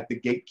level, at the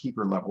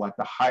gatekeeper level, at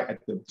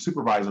the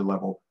supervisor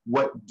level,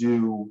 what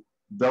do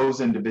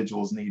those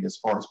individuals need as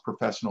far as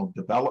professional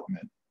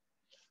development,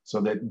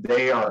 so that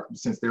they are,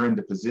 since they're in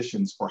the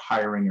positions for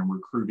hiring and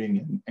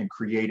recruiting and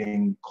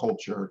creating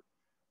culture,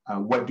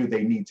 what do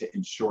they need to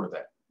ensure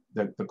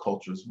that the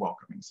culture is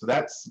welcoming? So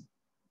that's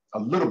a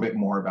little bit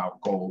more about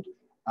Gold.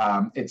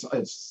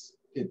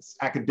 It's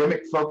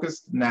academic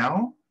focused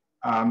now.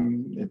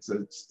 It's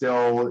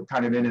still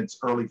kind of in its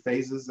early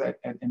phases at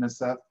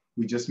NSF.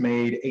 We just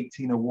made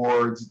 18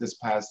 awards this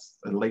past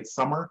late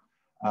summer,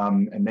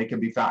 and they can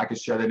be found. I could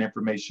share that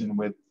information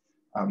with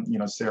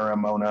Sarah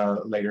and Mona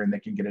later, and they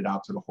can get it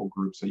out to the whole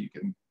group, so you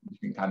can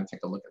kind of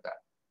take a look at that.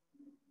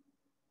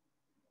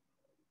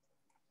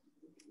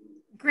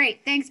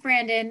 Great, thanks,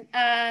 Brandon.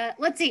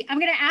 Let's see, I'm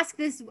gonna ask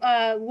this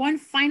one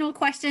final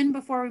question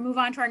before we move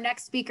on to our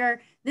next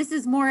speaker. This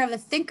is more of a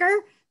thinker,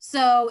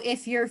 so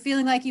if you're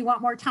feeling like you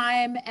want more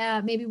time,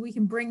 maybe we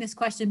can bring this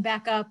question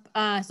back up.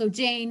 So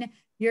Jane,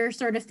 you're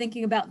sort of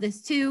thinking about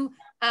this too,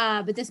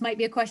 but this might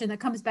be a question that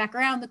comes back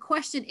around. The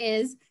question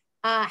is,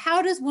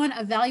 how does one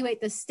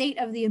evaluate the state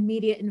of the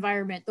immediate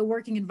environment, the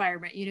working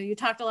environment? You know, you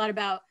talked a lot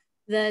about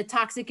the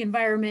toxic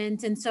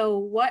environment, and so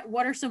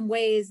what are some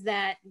ways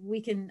that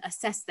we can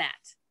assess that?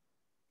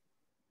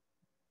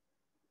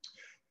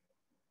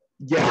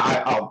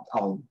 Yeah,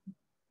 I'll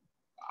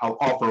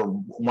offer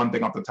one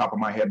thing off the top of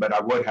my head, but I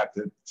would have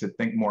to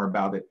think more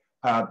about it.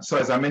 So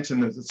as I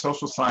mentioned, the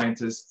social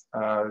scientists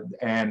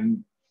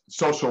and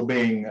social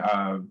being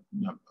a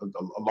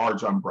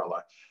large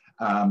umbrella,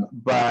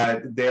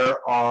 but there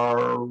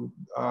are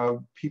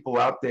people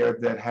out there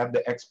that have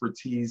the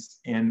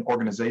expertise in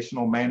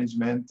organizational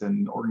management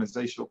and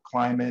organizational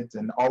climate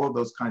and all of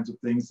those kinds of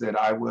things that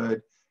I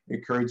would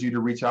encourage you to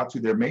reach out to.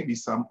 There may be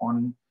some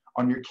on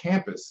your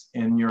campus.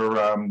 In your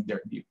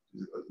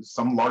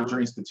some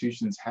larger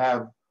institutions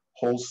have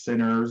whole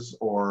centers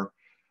or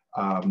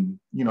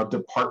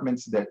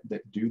departments that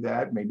do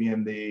that. Maybe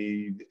in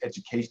the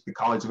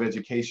College of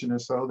Education or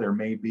so, there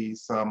may be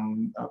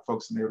some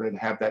folks in there that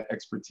have that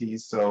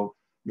expertise. So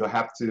you'll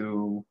have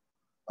to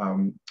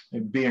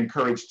be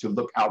encouraged to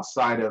look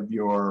outside of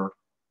your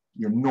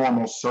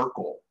normal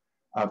circle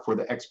for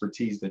the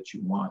expertise that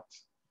you want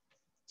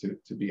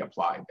to be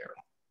applied there.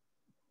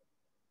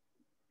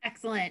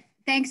 Excellent.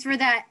 Thanks for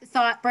that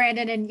thought,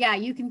 Brandon. And yeah,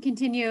 you can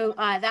continue.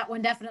 That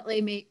one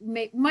definitely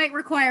might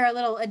require a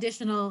little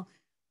additional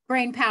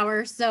brain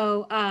power.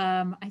 So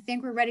I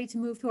think we're ready to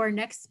move to our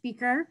next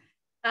speaker.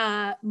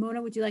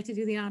 Mona, would you like to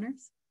do the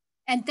honors?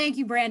 And thank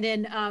you,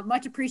 Brandon.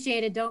 Much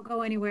appreciated. Don't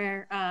go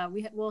anywhere.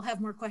 We'll have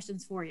more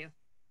questions for you.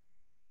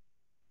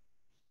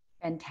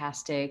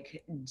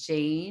 Fantastic.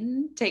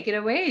 Jane, take it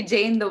away.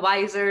 Jane, the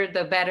wiser,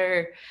 the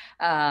better,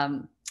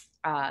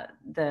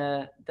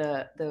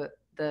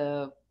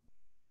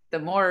 the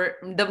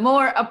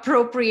more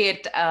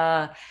appropriate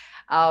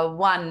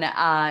one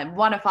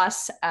of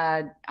us.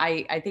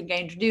 I think I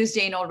introduced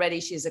Jane already.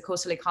 She's a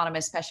coastal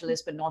economist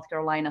specialist with North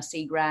Carolina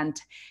Sea Grant,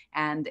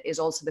 and is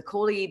also the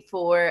co-lead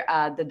for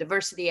the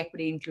Diversity,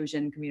 Equity,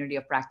 Inclusion Community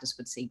of Practice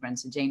with Sea Grant.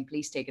 So Jane,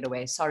 please take it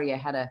away. Sorry, I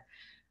had a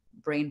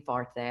brain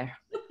fart there.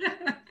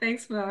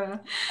 Thanks,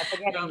 Mona.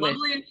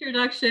 Lovely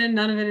introduction.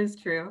 None of it is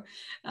true.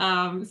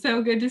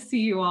 So good to see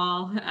you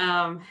all.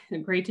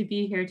 Great to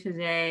be here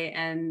today.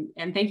 And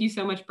thank you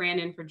so much,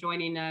 Brandon, for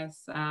joining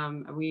us.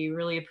 We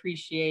really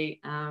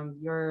appreciate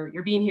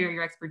your being here,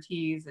 your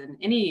expertise, and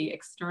any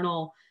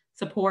external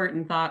support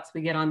and thoughts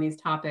we get on these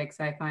topics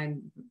I find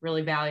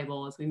really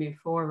valuable as we move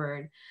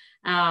forward.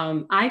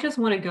 I just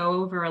want to go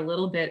over a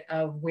little bit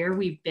of where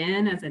we've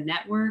been as a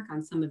network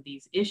on some of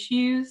these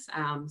issues.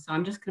 So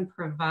I'm just going to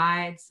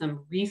provide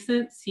some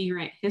recent Sea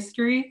Grant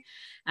history.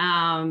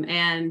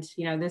 And,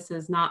 this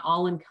is not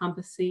all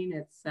encompassing.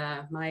 It's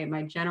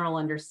my general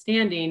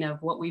understanding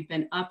of what we've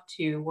been up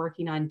to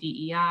working on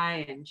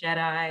DEI and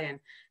JEDI and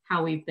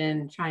how we've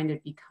been trying to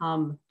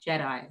become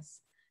Jedis.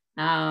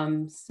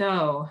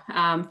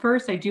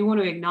 First, I do want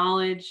to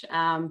acknowledge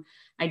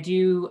I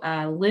do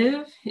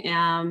live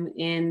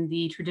in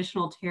the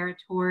traditional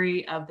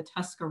territory of the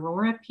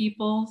Tuscarora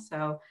people.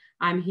 So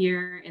I'm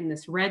here in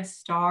this red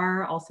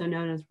star, also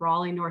known as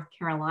Raleigh, North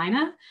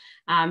Carolina.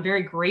 I'm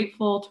very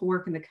grateful to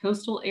work in the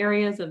coastal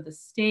areas of the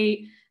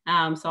state.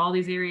 So all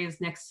these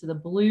areas next to the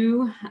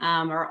blue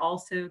are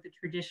also the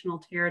traditional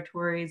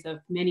territories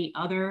of many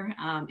other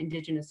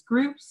indigenous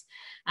groups,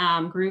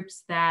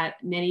 groups that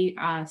many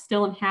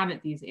still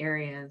inhabit these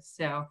areas.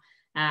 So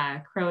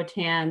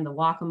Croatan, the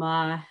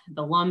Waccamaw,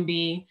 the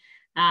Lumbee.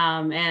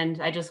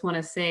 And I just want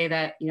to say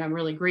that, I'm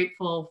really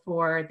grateful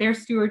for their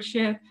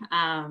stewardship.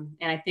 And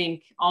I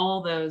think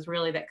all those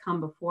really that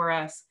come before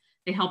us,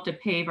 they help to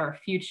pave our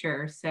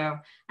future. So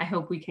I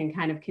hope we can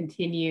kind of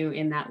continue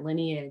in that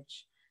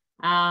lineage.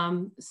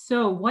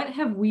 So what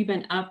have we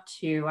been up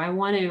to? I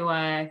want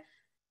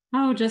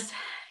to just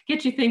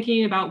get you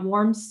thinking about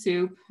warm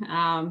soup.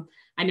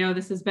 I know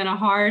this has been a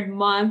hard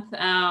month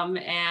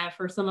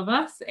for some of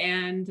us,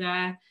 and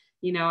I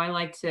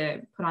like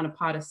to put on a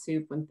pot of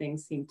soup when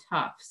things seem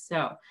tough.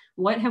 So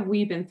what have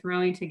we been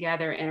throwing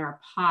together in our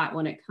pot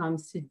when it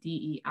comes to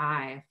DEI?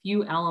 A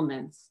few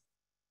elements.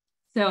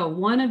 So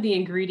one of the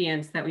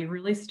ingredients that we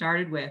really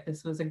started with,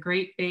 this was a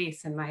great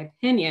base in my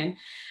opinion,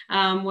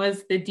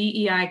 was the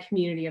DEI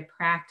community of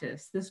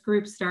practice. This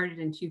group started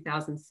in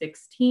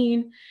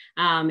 2016.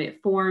 It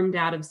formed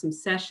out of some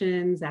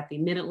sessions at the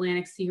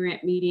Mid-Atlantic Sea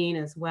Grant meeting,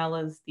 as well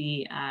as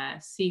the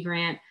Sea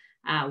Grant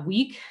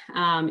Week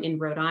in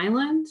Rhode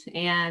Island.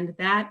 And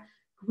that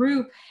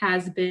group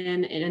has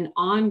been an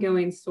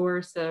ongoing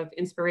source of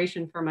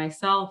inspiration for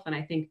myself and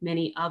I think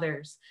many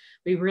others.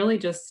 We really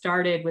just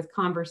started with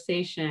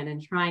conversation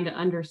and trying to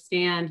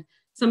understand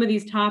some of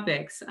these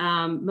topics.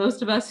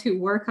 Most of us who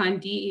work on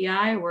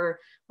DEI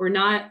we're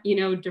not,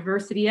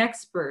 diversity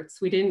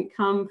experts. We didn't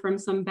come from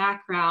some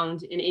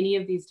background in any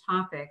of these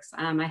topics.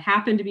 I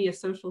happen to be a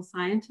social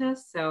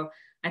scientist, so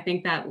I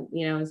think that,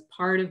 is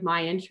part of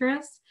my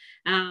interest.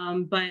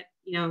 But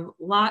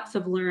lots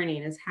of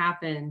learning has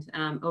happened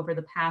over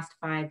the past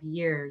 5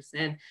 years.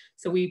 And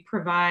so we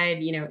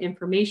provide,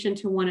 information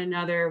to one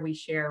another. We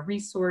share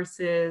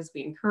resources.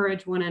 We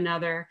encourage one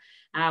another.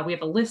 We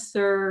have a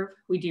listserv.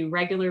 We do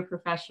regular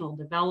professional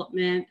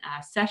development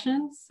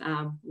sessions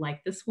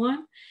like this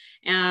one.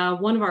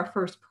 One of our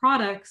first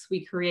products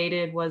we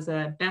created was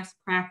a best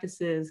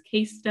practices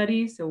case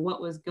study. So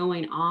what was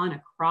going on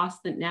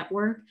across the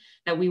network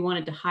that we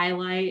wanted to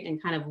highlight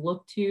and kind of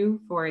look to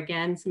for,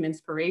 again, some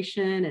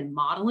inspiration and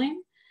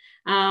modeling.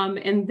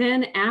 And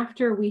then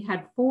after we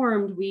had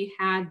formed, we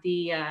had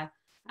the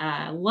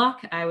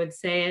luck, I would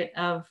say,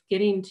 of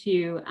getting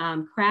to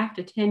craft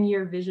a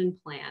 10-year vision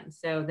plan.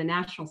 So the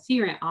National Sea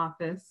Grant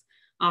Office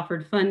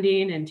offered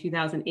funding in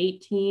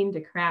 2018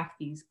 to craft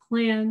these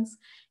plans.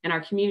 And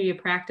our community of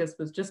practice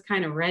was just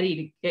kind of ready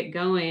to get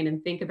going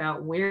and think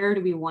about where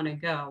do we want to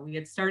go. We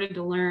had started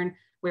to learn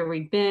where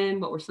we'd been,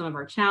 what were some of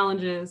our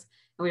challenges,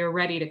 and we were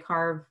ready to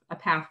carve a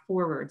path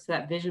forward. So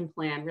that vision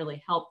plan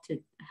really helped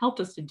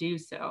us to do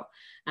so.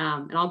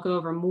 And I'll go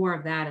over more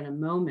of that in a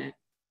moment.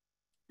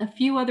 A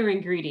few other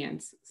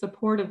ingredients: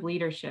 supportive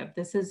leadership.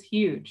 This is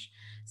huge.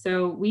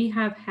 So we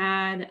have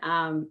had,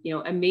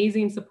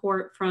 amazing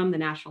support from the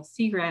National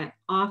Sea Grant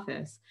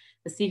Office,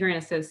 the Sea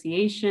Grant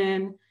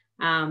Association,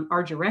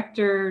 our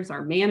directors,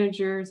 our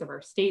managers of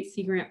our state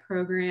sea grant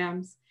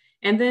programs.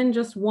 And then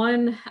just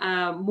one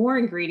more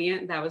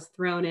ingredient that was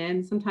thrown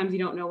in. Sometimes you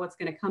don't know what's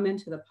going to come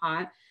into the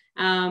pot,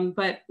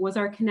 but was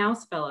our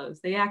Knaus Fellows.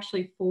 They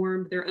actually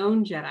formed their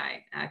own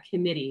Jedi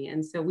committee.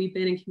 And so we've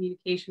been in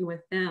communication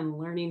with them,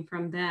 learning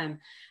from them,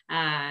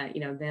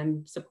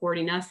 them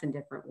supporting us in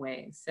different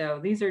ways.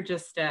 So these are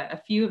just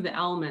a few of the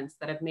elements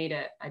that have made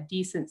a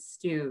decent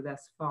stew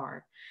thus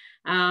far.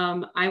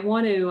 I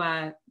want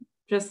to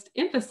just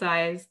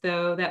emphasize,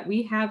 though, that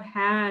we have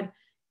had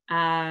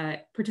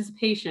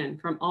participation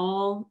from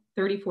all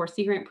 34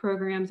 Sea Grant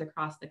programs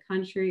across the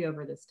country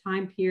over this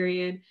time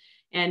period.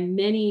 And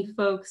many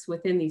folks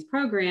within these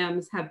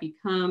programs have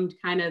become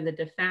kind of the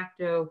de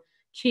facto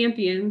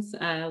champions,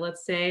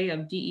 let's say,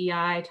 of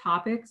DEI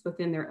topics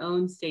within their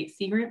own state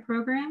Sea Grant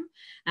program.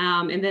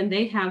 And then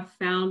they have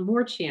found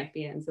more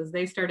champions. As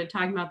they started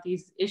talking about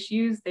these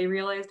issues, they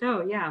realized,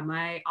 oh yeah,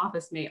 my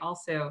office mate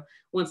also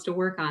wants to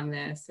work on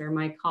this, or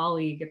my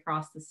colleague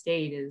across the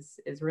state is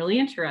really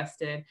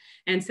interested.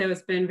 And so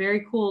it's been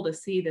very cool to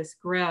see this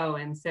grow.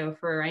 And so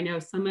I know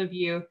some of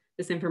you,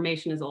 this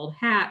information is old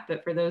hat,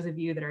 but for those of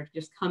you that are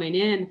just coming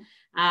in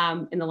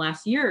the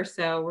last year or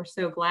so, we're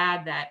so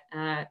glad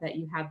that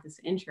you have this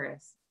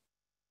interest.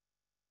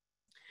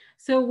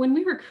 So when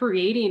we were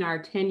creating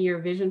our 10-year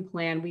vision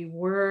plan, we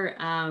were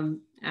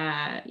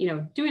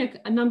doing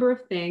a number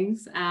of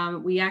things.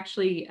 We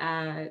actually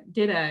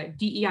did a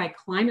DEI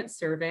climate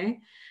survey.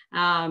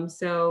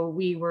 So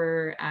we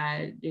were,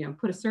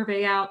 put a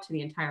survey out to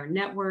the entire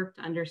network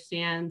to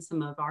understand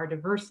some of our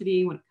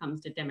diversity when it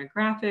comes to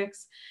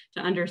demographics, to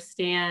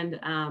understand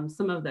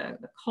some of the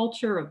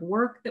culture of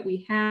work that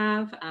we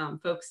have,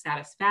 folks'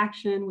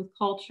 satisfaction with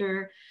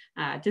culture,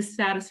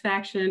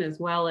 dissatisfaction, as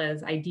well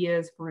as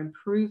ideas for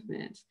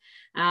improvement.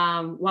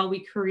 While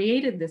we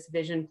created this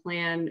vision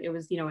plan, it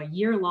was, a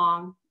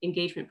year-long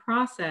engagement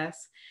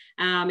process,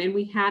 and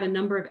we had a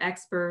number of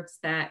experts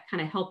that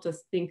kind of helped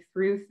us think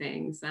through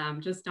things.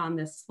 Just on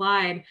this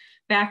slide,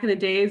 back in the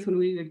days when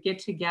we would get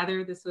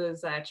together, this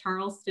was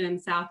Charleston,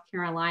 South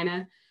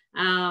Carolina.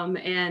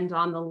 And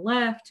on the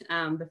left,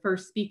 the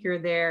first speaker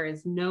there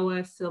is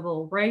NOAA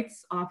Civil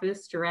Rights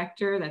Office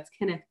Director, that's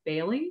Kenneth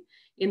Bailey.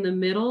 In the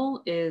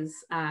middle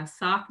is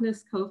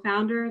SOCNAS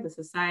co-founder, the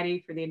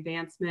Society for the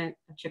Advancement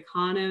of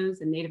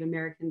Chicanos and Native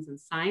Americans in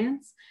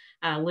Science,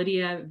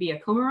 Lydia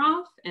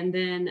Villakomarov. And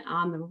then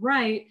on the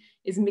right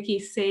is Mickey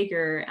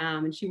Sager,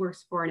 and she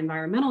works for an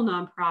environmental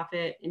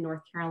nonprofit in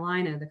North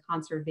Carolina, the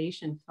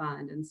Conservation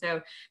Fund. And so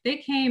they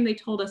came, they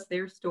told us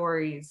their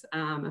stories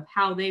of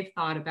how they've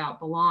thought about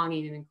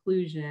belonging and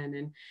inclusion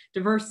and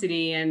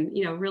diversity, and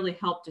really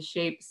helped to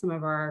shape some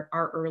of our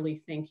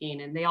early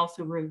thinking. And they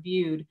also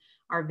reviewed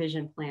our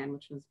vision plan,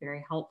 which was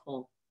very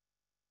helpful.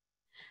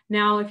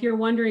 Now, if you're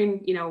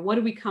wondering, what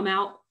do we come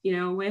out,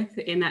 with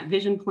in that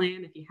vision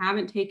plan? If you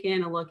haven't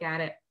taken a look at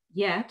it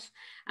yet,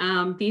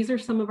 these are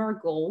some of our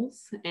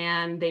goals,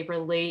 and they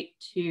relate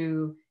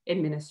to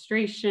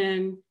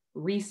administration,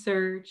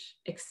 research,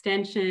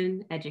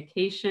 extension,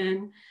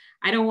 education.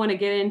 I don't want to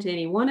get into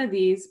any one of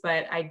these,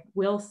 but I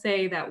will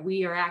say that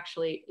we are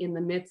actually in the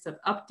midst of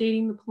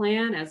updating the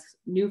plan as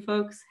new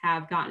folks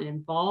have gotten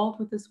involved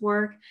with this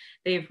work.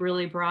 They've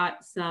really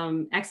brought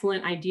some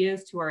excellent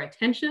ideas to our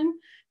attention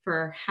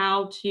for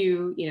how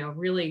to,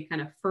 really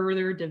kind of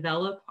further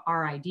develop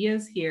our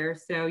ideas here.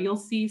 So you'll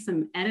see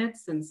some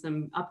edits and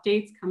some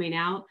updates coming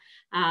out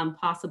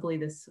possibly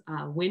this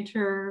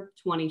winter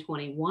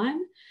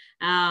 2021.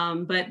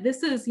 But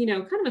this is, kind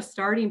of a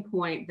starting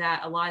point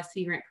that a lot of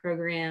Sea Grant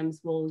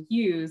programs will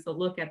use to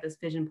look at this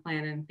vision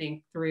plan and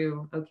think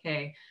through,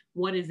 okay,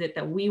 what is it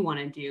that we want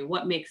to do?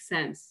 What makes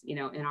sense, in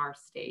our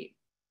state?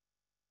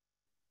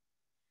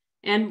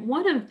 And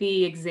one of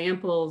the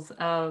examples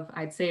of,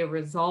 I'd say, a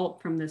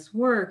result from this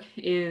work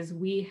is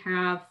we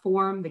have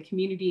formed the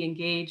Community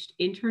Engaged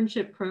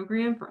Internship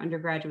Program for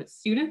undergraduate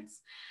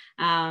students.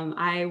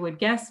 I would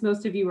guess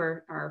most of you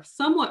are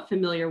somewhat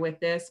familiar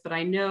with this, but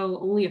I know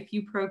only a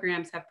few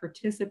programs have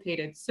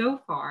participated so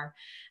far.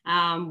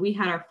 We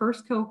had our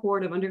first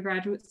cohort of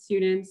undergraduate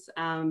students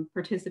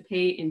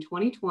participate in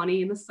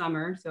 2020 in the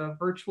summer, so a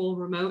virtual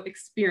remote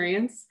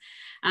experience.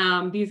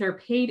 These are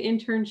paid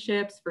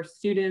internships for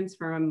students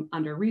from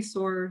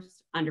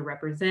under-resourced,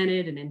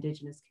 underrepresented, and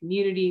Indigenous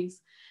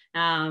communities.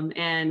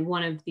 And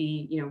one of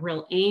the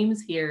real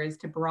aims here is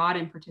to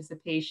broaden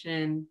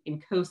participation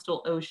in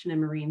coastal, ocean, and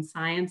marine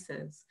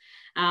sciences.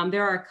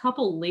 There are a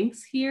couple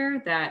links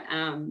here that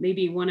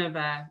maybe one of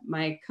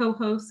my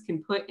co-hosts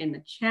can put in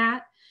the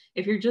chat.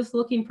 If you're just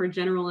looking for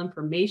general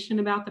information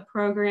about the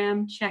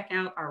program, check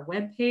out our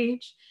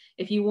webpage.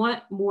 If you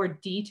want more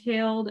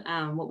detailed,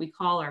 what we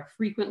call our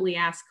frequently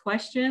asked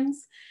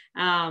questions,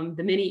 the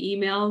many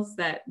emails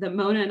that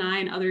Mona and I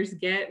and others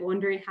get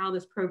wondering how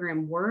this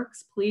program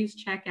works, please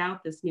check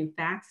out this new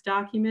facts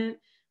document.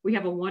 We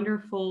have a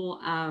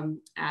wonderful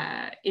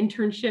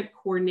internship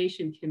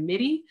coordination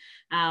committee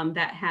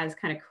that has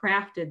kind of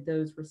crafted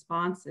those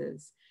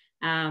responses.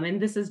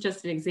 And this is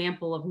just an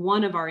example of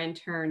one of our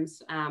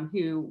interns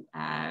who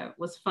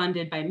was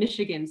funded by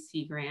Michigan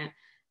Sea Grant.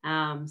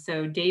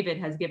 So David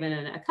has given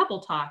a couple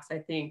talks, I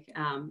think,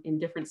 in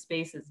different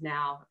spaces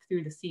now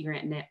through the Sea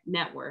Grant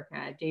network,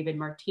 David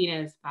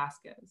Martinez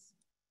Vasquez.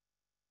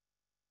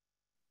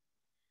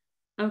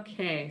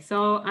 Okay,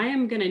 so I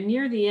am going to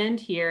near the end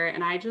here,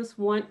 and I just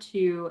want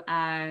to,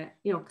 kind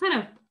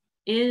of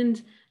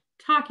end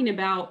talking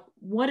about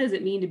what does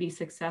it mean to be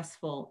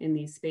successful in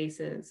these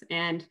spaces.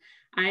 And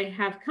I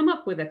have come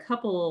up with a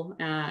couple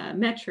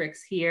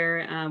metrics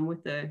here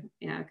with the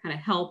kind of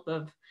help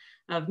of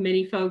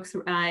many folks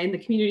in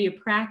the community of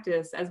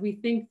practice as we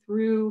think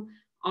through,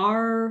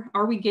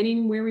 are we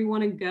getting where we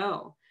want to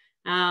go?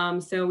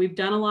 So we've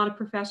done a lot of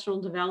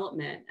professional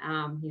development.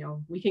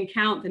 We can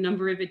count the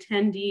number of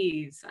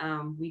attendees.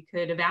 We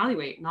could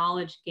evaluate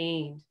knowledge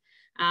gained.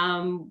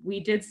 We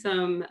did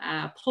some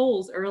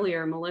polls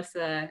earlier,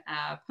 Melissa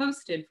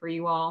posted for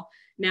you all.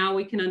 Now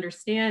we can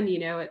understand,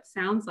 it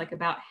sounds like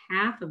about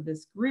half of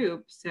this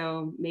group,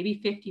 so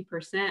maybe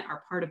 50%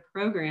 are part of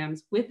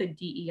programs with a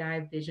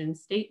DEI vision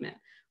statement,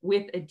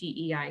 with a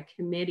DEI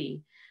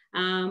committee.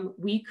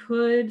 We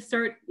could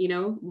start,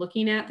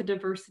 looking at the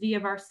diversity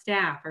of our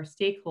staff, our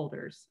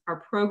stakeholders, our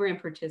program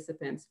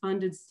participants,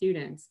 funded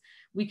students.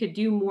 We could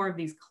do more of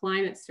these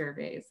climate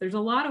surveys. There's a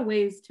lot of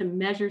ways to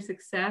measure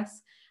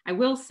success. I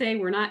will say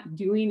we're not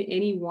doing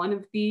any one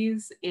of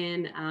these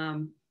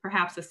in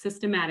perhaps a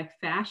systematic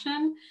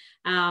fashion.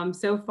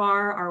 So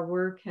far, our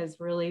work has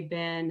really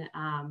been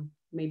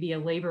maybe a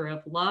labor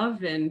of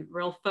love and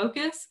real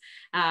focus,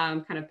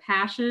 kind of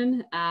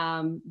passion.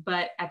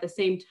 But at the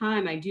same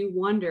time, I do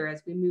wonder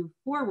as we move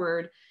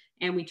forward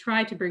and we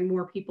try to bring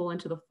more people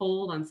into the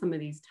fold on some of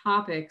these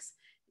topics,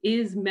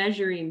 is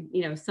measuring,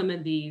 some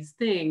of these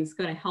things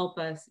going to help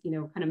us,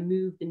 kind of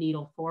move the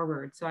needle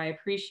forward. So I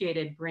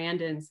appreciated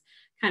Brandon's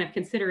kind of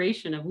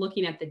consideration of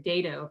looking at the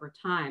data over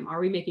time. Are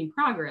we making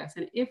progress?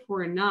 And if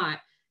we're not,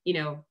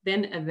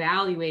 then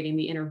evaluating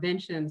the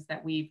interventions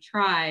that we've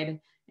tried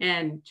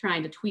and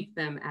trying to tweak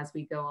them as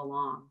we go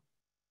along.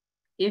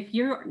 If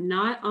you're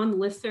not on the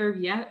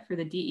listserv yet for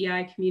the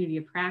DEI Community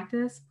of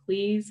Practice,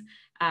 please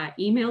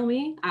email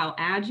me, I'll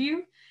add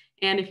you.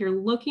 And if you're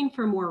looking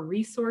for more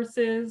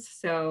resources,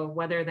 so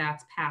whether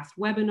that's past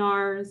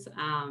webinars,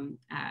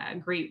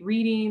 great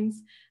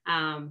readings,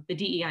 the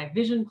DEI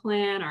Vision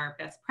Plan, our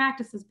best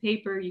practices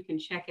paper, you can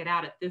check it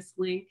out at this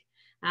link,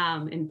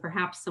 and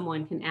perhaps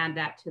someone can add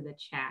that to the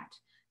chat.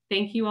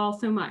 Thank you all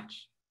so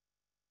much.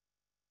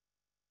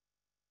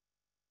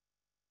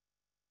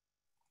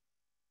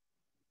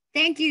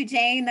 Thank you,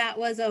 Jane. That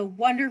was a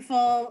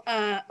wonderful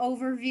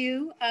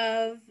overview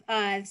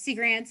of Sea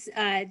Grant's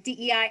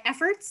DEI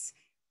efforts.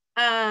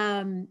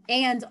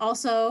 And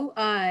also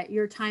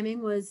your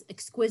timing was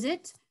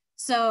exquisite.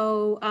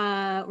 So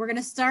we're going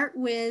to start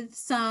with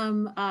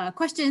some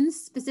questions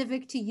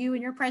specific to you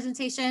and your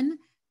presentation.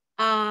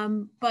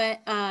 But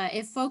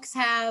if folks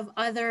have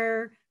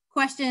other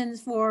questions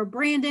for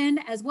Brandon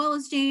as well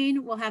as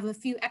Jane, we'll have a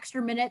few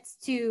extra minutes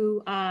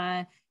to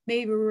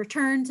maybe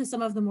return to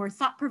some of the more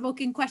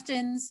thought-provoking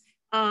questions.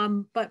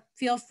 But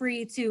feel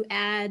free to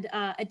add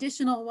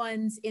additional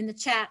ones in the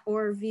chat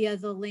or via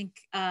the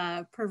link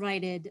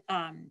provided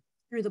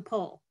through the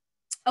poll.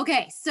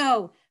 Okay,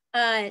 so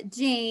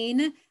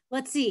Jane,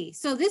 let's see.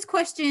 So this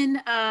question,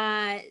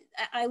 I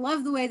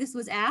love the way this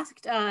was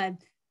asked.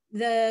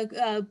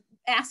 The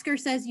asker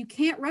says, you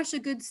can't rush a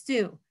good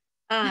stew.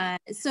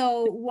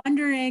 So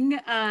wondering,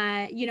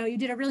 you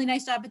did a really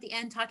nice job at the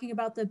end talking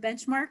about the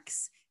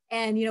benchmarks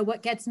and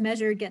what gets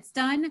measured gets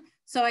done.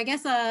 So I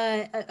guess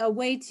a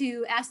way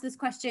to ask this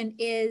question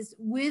is,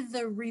 with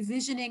the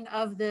revisioning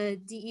of the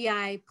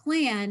DEI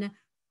plan,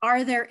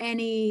 are there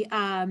any,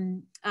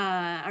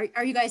 are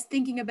you guys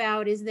thinking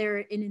about, is there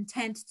an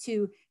intent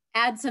to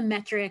add some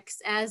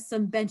metrics as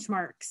some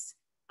benchmarks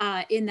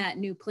in that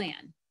new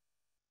plan?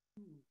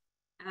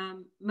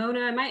 Mona,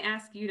 I might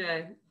ask you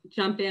to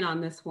jump in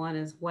on this one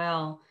as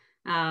well.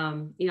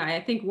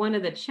 I think one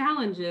of the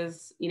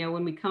challenges,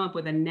 when we come up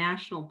with a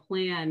national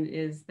plan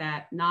is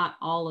that not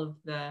all of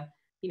the,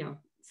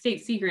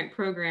 state Sea Grant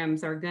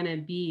programs are going to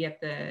be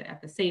at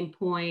the same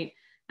point,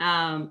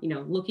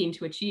 looking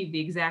to achieve the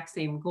exact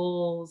same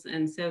goals.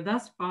 And so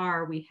thus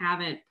far, we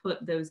haven't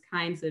put those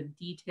kinds of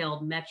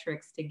detailed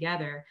metrics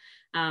together.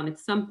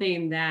 It's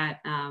something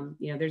that,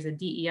 there's a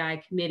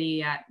DEI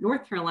committee at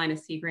North Carolina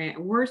Sea Grant,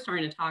 and we're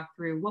starting to talk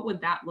through what would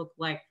that look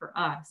like for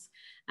us.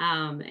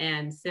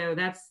 And so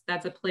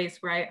that's a place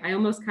where I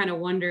almost kind of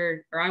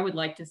wonder, or I would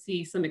like to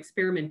see some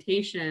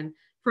experimentation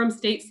from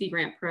state Sea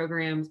Grant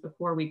programs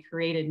before we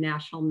created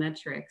national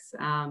metrics.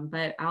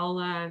 But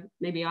I'll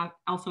maybe I'll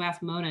also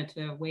ask Mona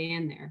to weigh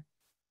in there.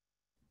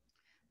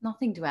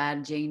 Nothing to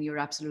add, Jane. You're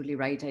absolutely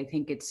right. I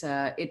think it's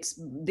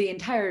the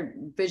entire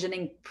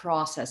visioning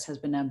process has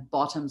been a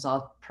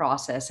bottoms-up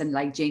process, and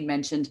like Jane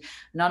mentioned,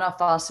 none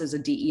of us is a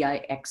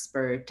DEI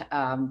expert.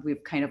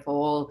 We've kind of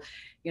all,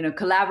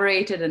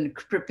 collaborated and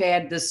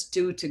prepared this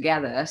stew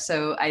together.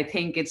 So I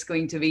think it's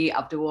going to be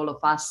up to all of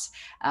us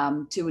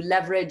to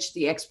leverage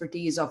the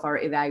expertise of our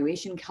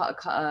evaluation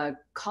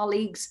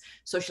colleagues,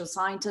 social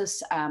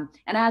scientists, and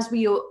as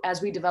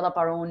we develop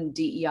our own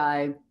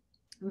DEI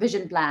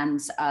vision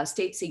plans,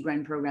 state Sea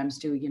Grant programs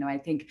too. I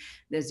think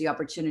there's the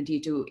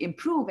opportunity to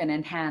improve and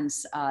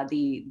enhance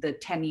the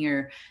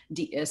 10-year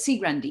Sea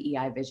Grant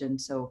DEI vision.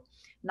 So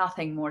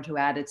nothing more to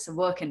add. It's a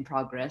work in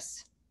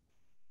progress.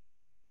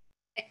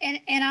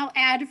 And I'll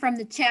add from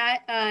the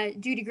chat,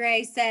 Judy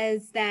Gray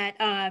says that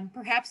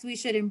perhaps we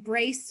should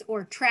embrace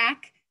or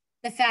track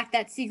the fact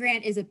that Sea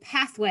Grant is a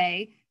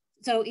pathway.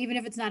 So even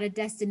if it's not a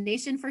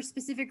destination for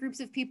specific groups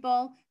of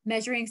people,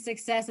 measuring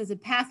success as a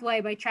pathway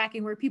by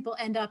tracking where people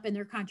end up in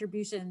their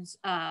contributions,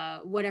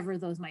 whatever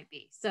those might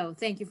be. So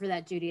thank you for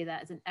that, Judy.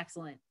 That is an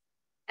excellent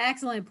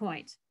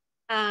point.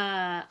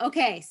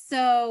 Okay,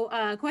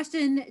 so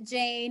question,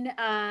 Jane,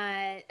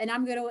 and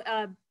I'm going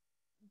to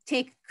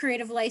take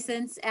creative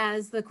license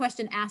as the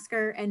question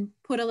asker and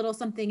put a little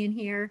something in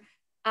here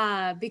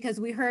because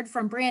we heard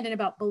from Brandon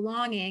about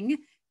belonging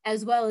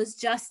as well as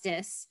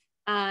justice.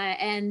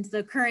 And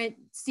the current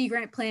Sea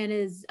Grant plan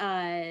is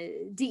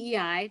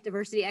DEI,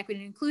 diversity,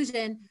 equity, and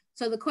inclusion.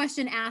 So the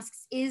question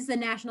asks, is the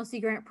National Sea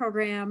Grant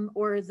Program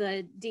or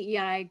the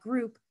DEI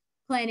group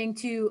planning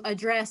to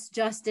address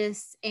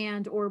justice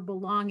and or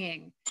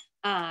belonging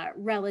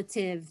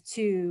relative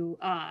to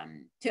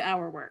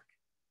our work?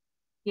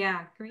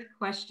 Yeah, great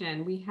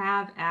question. We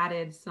have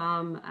added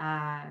some,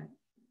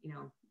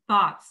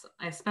 thoughts,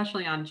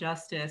 especially on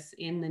justice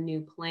in the new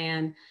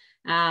plan.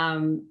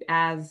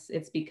 as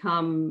it's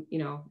become,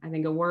 I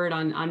think a word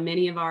on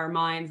many of our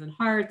minds and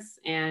hearts,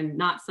 and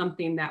not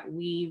something that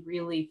we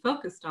really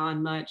focused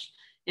on much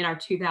in our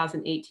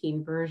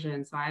 2018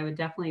 version. So I would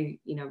definitely,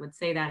 would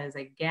say that as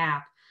a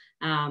gap.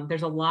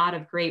 There's a lot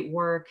of great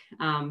work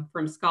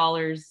from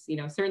scholars,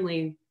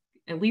 certainly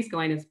at least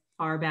going as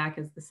far back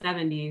as the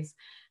 70s.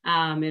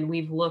 And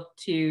we've looked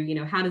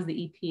to, how does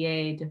the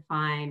EPA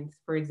define,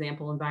 for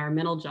example,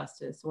 environmental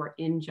justice or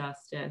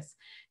injustice?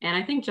 And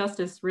I think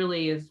justice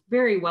really is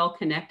very well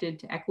connected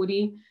to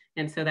equity.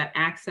 And so that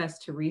access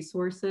to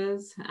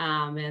resources.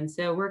 And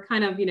so we're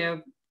kind of,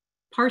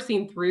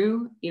 parsing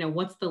through,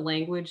 what's the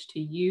language to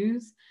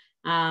use.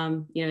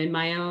 In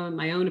my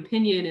own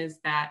opinion is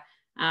that,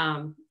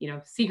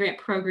 Sea Grant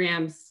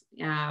programs,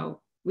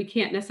 we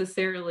can't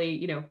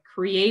necessarily,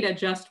 create a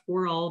just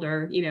world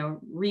or,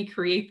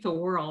 recreate the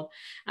world.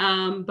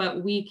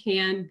 But we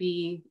can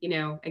be,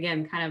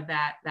 again, kind of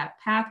that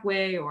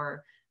pathway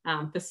or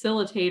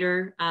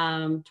facilitator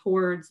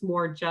towards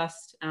more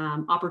just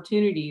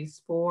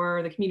opportunities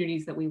for the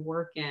communities that we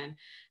work in.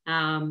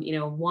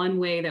 One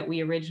way that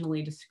we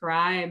originally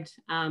described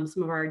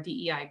some of our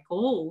DEI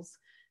goals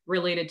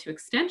related to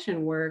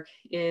extension work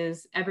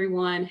is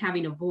everyone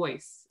having a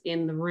voice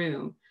in the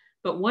room.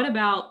 But what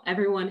about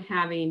everyone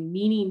having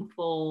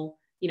meaningful,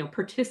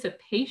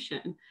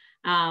 participation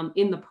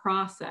in the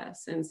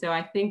process? And so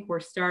I think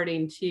we're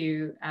starting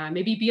to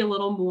maybe be a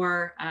little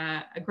more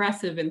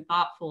aggressive and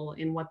thoughtful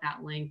in what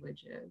that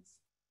language is.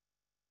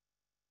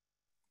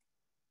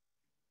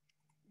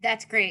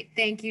 That's great.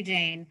 Thank you,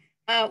 Jane.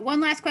 One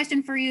last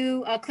question for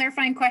you, a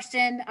clarifying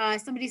question.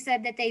 Somebody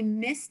said that they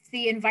missed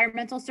the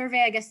environmental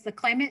survey, I guess the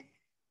climate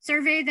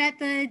survey that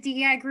the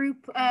DEI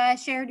group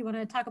shared. You want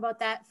to talk about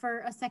that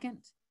for a second?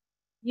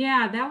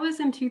 Yeah, that was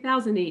in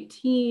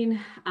 2018.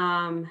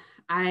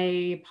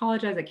 I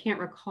apologize, I can't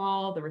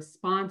recall the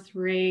response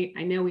rate.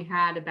 I know we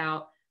had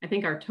about, I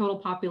think our total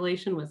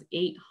population was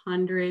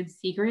 800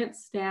 Sea Grant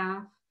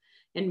staff,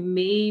 and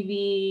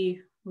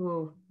maybe,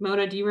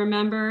 Mona, do you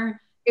remember?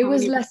 It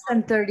was less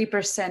than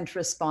 30%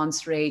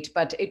 response rate,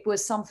 but it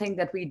was something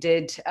that we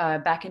did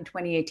back in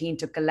 2018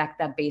 to collect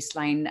that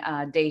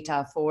baseline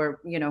data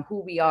for, who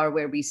we are,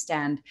 where we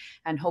stand,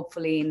 and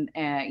hopefully in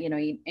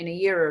a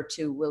year or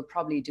two, we'll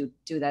probably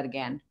do that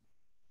again.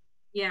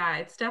 Yeah,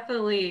 it's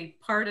definitely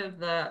part of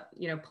the,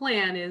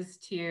 plan is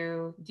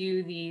to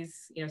do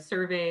these,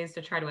 surveys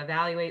to try to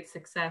evaluate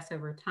success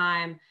over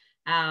time.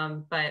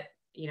 But,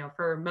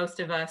 for most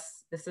of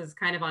us, this is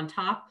kind of on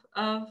top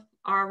of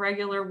our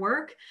regular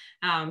work.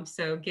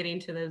 So getting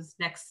to those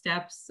next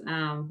steps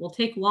will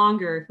take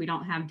longer if we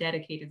don't have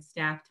dedicated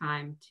staff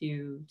time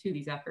to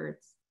these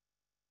efforts.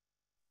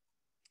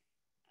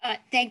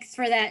 Thanks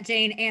for that,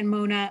 Jane and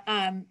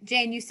Mona.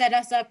 Jane, you set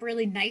us up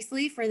really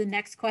nicely for the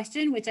next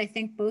question, which I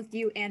think both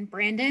you and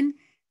Brandon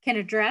can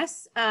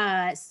address.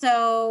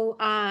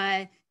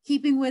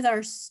 Keeping with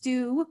our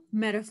stew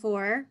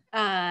metaphor,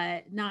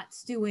 not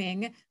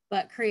stewing,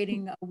 but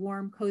creating a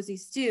warm, cozy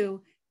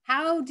stew,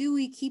 how do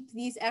we keep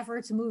these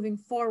efforts moving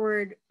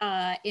forward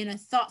in a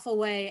thoughtful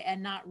way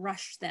and not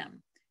rush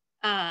them?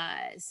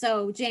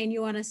 So Jane,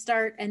 you want to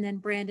start, and then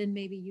Brandon,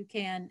 maybe you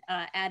can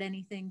add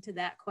anything to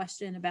that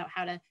question about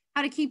how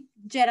to keep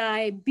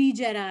Jedi, be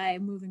Jedi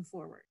moving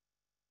forward.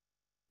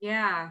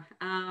 Yeah,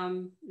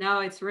 no,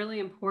 it's really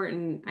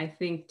important, I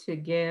think, to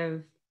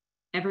give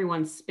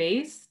everyone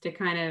space to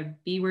kind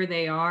of be where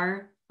they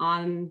are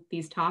on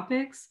these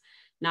topics.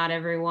 Not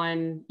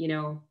everyone,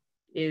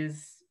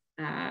 is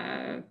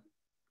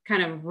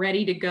kind of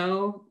ready to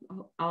go,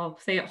 I'll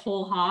say it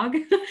whole hog.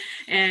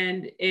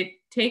 And it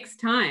takes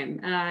time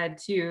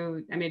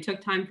it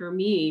took time for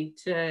me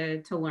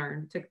to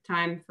learn, it took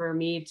time for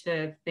me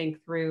to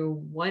think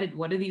through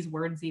what do these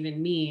words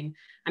even mean.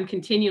 I'm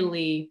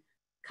continually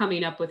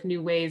coming up with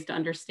new ways to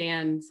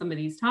understand some of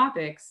these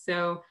topics.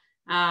 So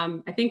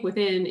I think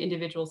within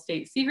individual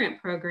state Sea Grant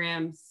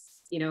programs,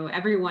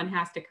 everyone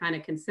has to kind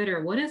of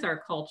consider, what is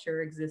our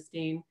culture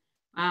existing?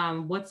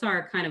 What's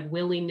our kind of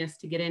willingness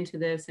to get into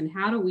this, and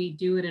how do we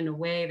do it in a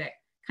way that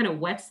kind of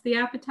whets the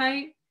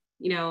appetite,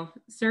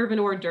 serve an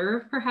hors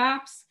d'oeuvre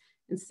perhaps,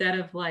 instead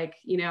of like,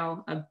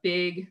 a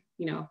big,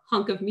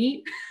 hunk of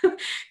meat,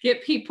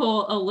 get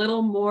people a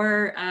little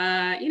more,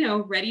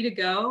 ready to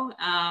go,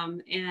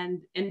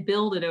 and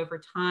build it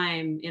over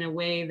time in a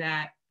way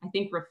that I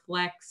think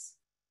reflects,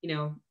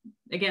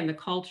 again, the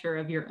culture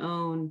of your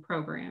own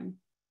program.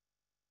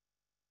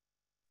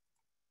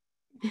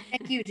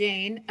 Thank you,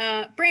 Jane.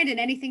 Brandon,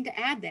 anything to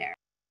add there?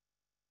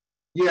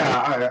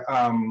 Yeah,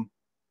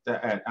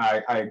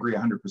 I agree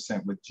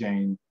 100% with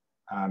Jane.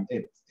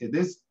 It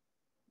is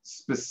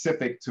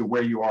specific to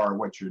where you are,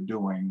 what you're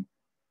doing.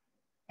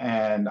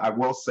 And I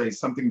will say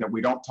something that we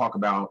don't talk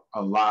about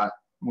a lot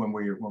when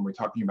we're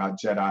talking about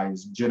Jedi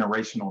is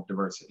generational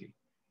diversity.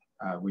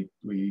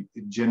 We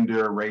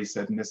gender, race,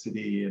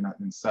 ethnicity,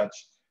 and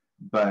such.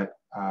 But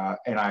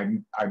and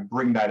I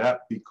bring that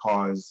up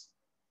because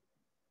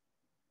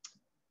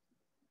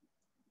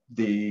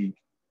the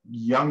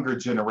younger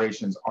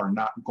generations are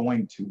not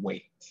going to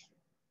wait.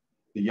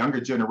 The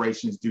younger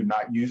generations do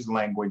not use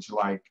language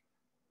like,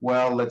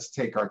 well, let's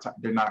take our time.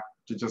 They're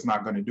just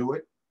not going to do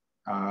it.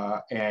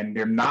 And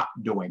they're not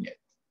doing it.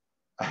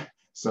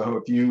 So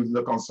if you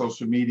look on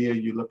social media,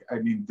 I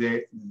mean,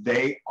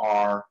 they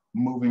are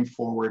moving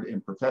forward in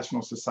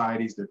professional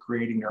societies. They're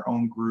creating their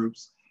own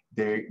groups.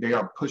 They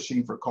are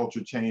pushing for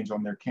culture change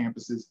on their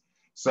campuses.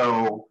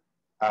 So,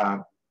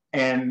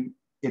 and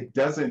it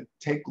doesn't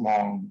take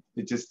long.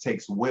 It just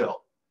takes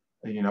will,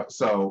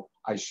 So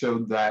I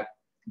showed that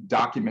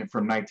document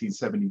from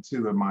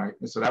 1972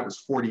 so that was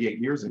 48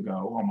 years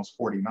ago, almost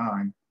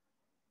 49.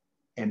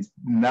 And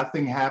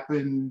nothing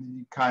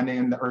happened kind of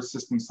in the Earth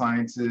System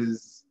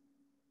Sciences.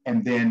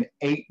 And then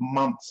 8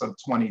 months of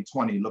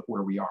 2020, look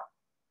where we are.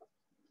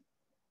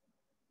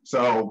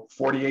 So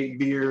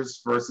 48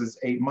 years versus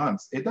 8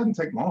 months. It doesn't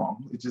take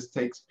long. It just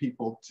takes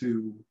people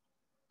to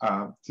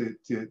have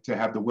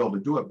the will to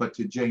do it. But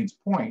to Jane's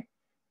point,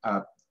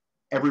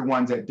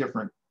 everyone's at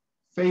different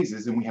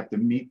phases, and we have to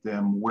meet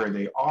them where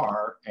they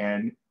are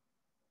and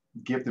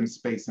give them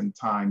space and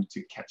time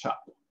to catch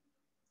up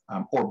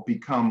or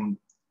become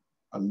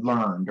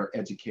learned or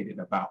educated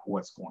about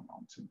what's going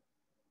on too.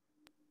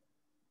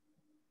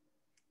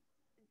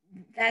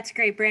 That's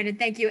great, Brandon.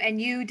 Thank you.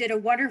 And you did a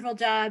wonderful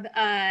job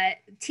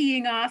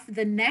teeing off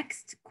the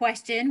next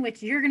question,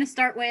 which you're going to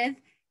start with.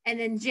 And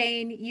then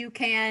Jane, you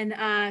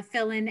can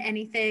fill in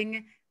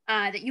anything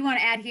that you want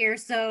to add here.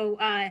 So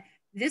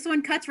this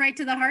one cuts right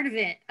to the heart of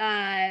it.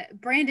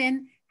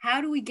 Brandon,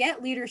 how do we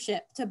get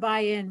leadership to buy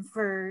in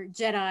for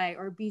JEDI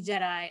or Be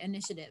JEDI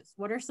initiatives?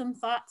 What are some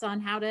thoughts on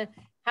how to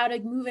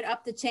move it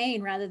up the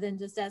chain rather than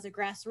just as a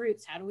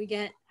grassroots? How do we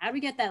get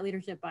that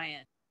leadership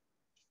buy-in?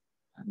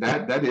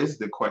 That is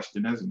the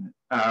question, isn't it?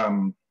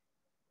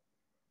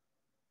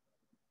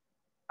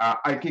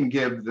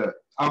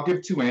 I'll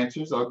give two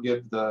answers. I'll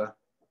give the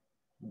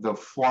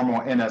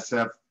formal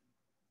NSF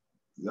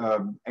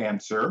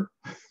answer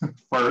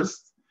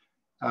first,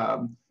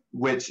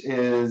 which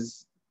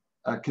is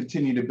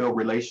continue to build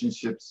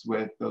relationships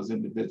with those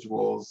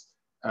individuals,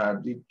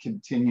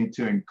 continue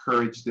to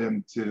encourage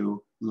them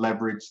to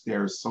leverage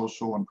their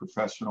social and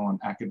professional and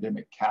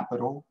academic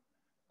capital,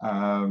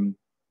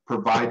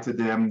 provide to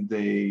them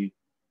the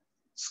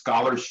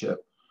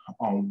scholarship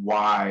on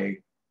why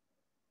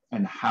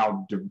and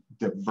how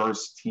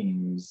diverse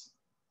teams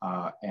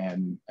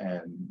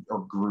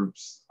or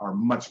groups are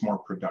much more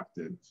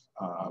productive.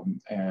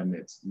 And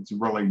it's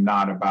really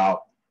not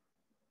about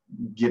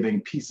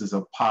giving pieces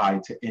of pie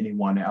to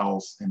anyone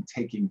else and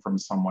taking from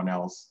someone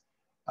else.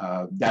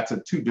 That's a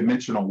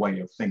two-dimensional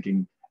way of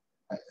thinking.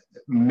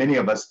 Many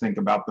of us think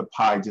about the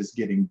pie just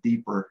getting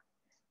deeper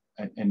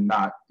and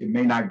it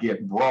may not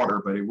get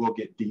broader, but it will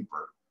get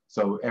deeper.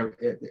 So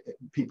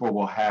people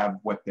will have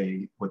what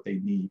they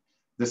need.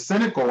 The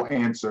cynical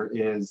answer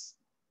is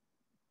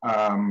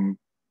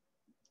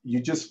you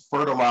just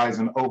fertilize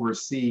and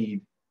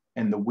overseed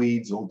and the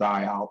weeds will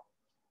die out.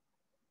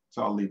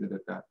 So I'll leave it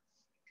at that.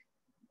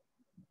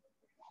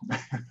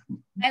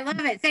 I love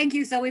it. Thank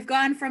you. So we've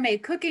gone from a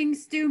cooking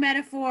stew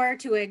metaphor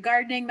to a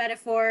gardening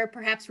metaphor,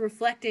 perhaps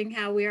reflecting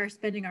how we are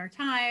spending our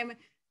time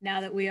now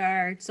that we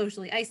are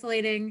socially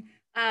isolating.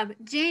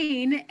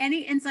 Jane,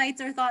 any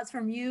insights or thoughts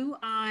from you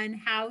on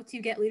how to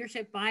get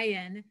leadership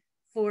buy-in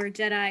for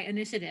JEDI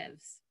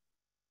initiatives?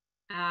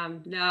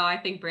 No, I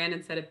think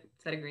Brandon said it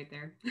great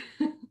there.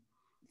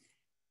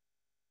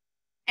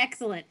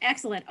 Excellent,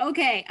 excellent.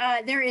 Okay,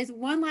 there is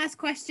one last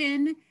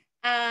question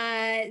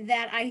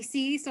that I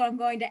see, so I'm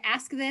going to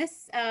ask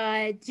this.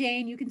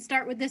 Jane, you can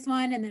start with this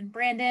one, and then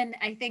Brandon,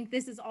 I think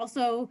this is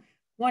also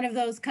one of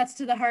those cuts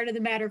to the heart of the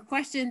matter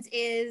questions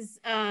is,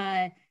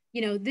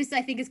 this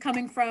I think is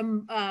coming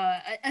from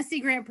a Sea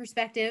Grant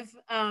perspective,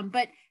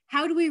 but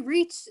how do we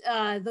reach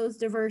those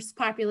diverse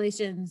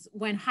populations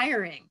when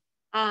hiring?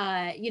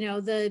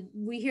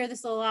 We hear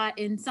this a lot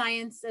in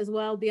science as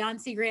well,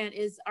 beyond Sea Grant,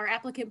 is our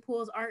applicant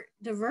pools aren't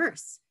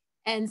diverse.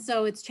 And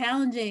so it's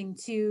challenging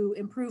to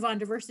improve on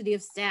diversity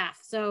of staff.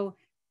 So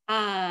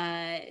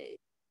Jane,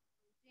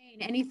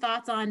 any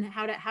thoughts on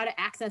how to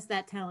access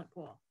that talent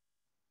pool?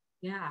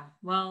 Yeah,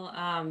 well,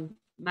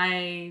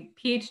 my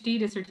PhD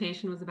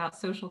dissertation was about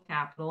social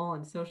capital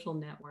and social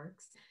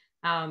networks.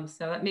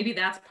 So maybe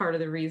that's part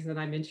of the reason that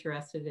I'm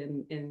interested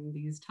in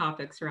these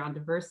topics around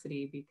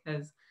diversity,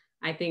 because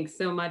I think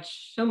so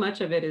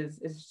much of it is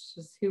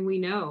just who we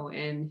know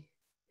and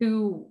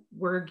who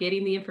we're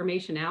getting the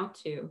information out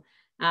to.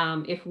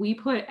 If we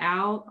put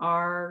out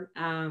our,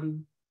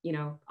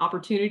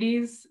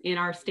 opportunities in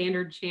our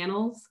standard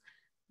channels,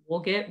 we'll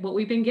get what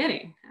we've been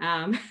getting.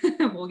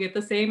 We'll get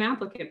the same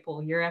applicant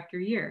pool year after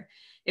year.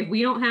 If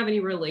we don't have any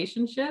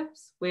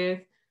relationships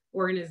with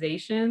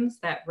organizations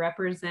that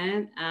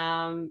represent,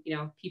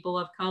 people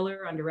of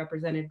color,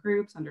 underrepresented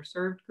groups,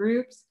 underserved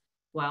groups,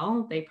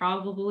 well, they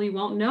probably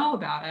won't know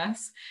about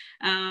us.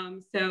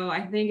 So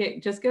I think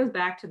it just goes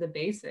back to the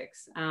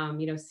basics.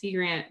 Sea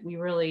Grant, we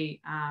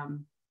really,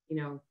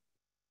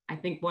 I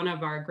think one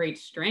of our great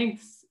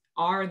strengths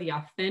are the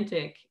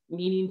authentic,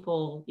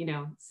 meaningful, you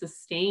know,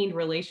 sustained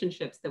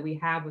relationships that we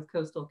have with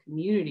coastal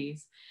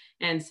communities.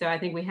 And so I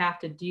think we have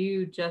to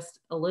do just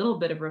a little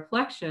bit of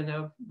reflection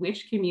of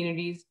which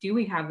communities do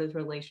we have those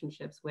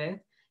relationships with,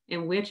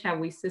 and which have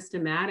we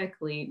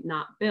systematically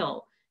not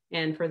built.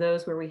 And for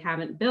those where we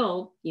haven't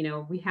built, you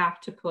know, we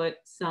have to put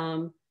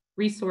some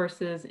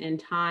resources and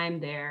time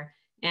there.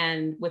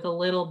 And with a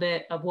little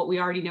bit of what we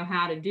already know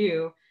how to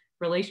do,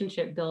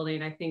 relationship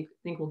building, I think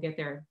we'll get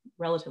there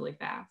relatively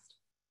fast.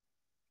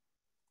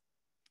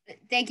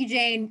 Thank you,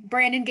 Jane.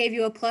 Brandon gave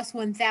you a plus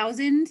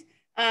 1,000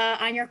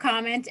 on your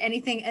comment.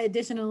 Anything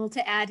additional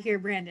to add here,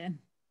 Brandon?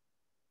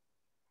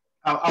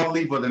 I'll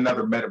leave with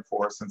another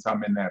metaphor since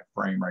I'm in that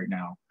frame right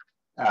now.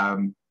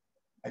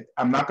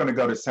 I'm not going to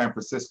go to San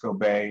Francisco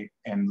Bay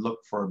and look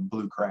for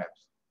blue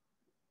crabs.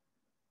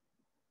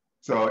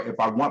 So if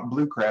I want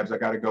blue crabs, I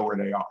got to go where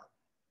they are.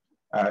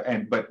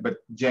 But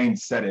Jane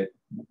said it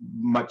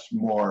much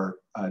more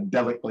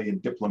delicately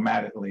and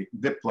diplomatically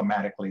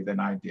than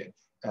I did.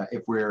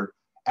 If we're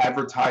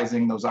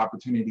advertising those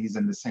opportunities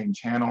in the same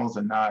channels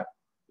and not,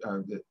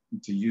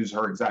 to use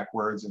her exact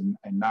words, and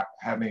not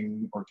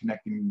having or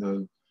connecting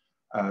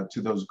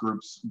to those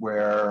groups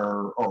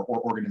or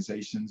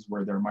organizations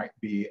where there might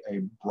be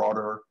a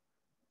broader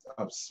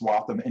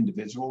swath of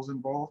individuals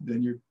involved,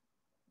 then you're,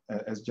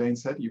 as Jane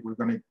said, we're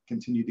going to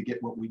continue to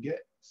get what we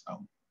get.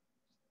 So.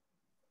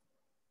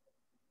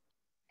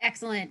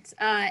 Excellent.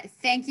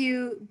 Thank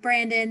you,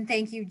 Brandon.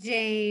 Thank you,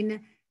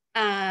 Jane.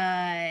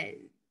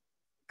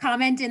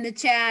 Comment in the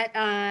chat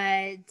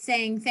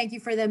saying thank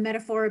you for the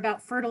metaphor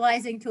about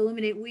fertilizing to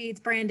eliminate weeds,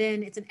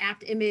 Brandon. It's an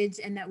apt image,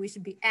 and that we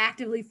should be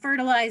actively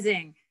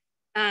fertilizing.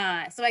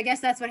 So I guess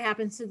that's what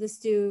happens to the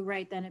stew,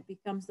 right? Then it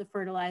becomes the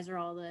fertilizer,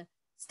 all the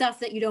stuff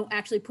that you don't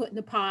actually put in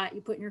the pot, you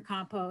put in your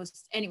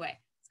compost. Anyway,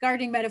 this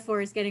gardening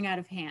metaphor is getting out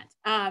of hand.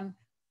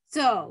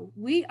 So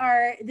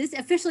this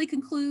officially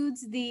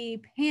concludes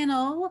the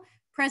panel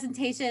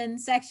presentation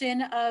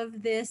section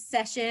of this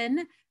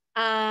session.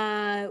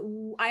 I'm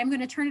going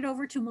to turn it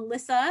over to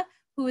Melissa,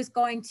 who is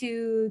going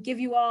to give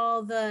you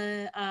all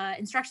the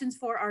instructions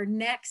for our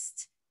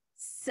next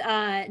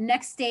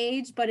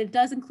stage, but it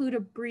does include a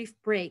brief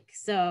break.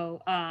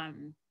 So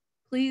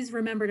please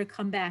remember to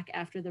come back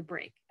after the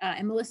break.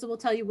 And Melissa will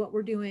tell you what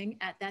we're doing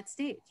at that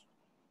stage.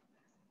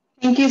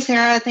 Thank you,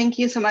 Sarah. Thank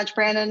you so much,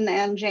 Brandon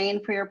and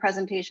Jane, for your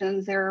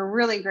presentations. They were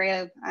really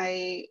great.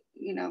 I,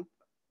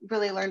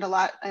 really learned a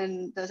lot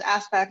in those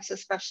aspects,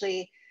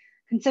 especially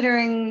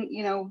considering,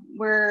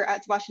 we're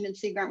at Washington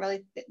Sea Grant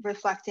really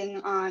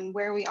reflecting on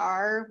where we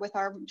are with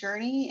our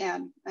journey,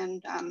 and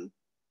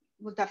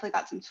we've definitely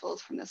got some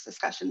tools from this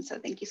discussion. So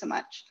thank you so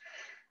much.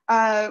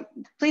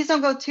 Please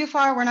don't go too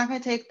far. We're not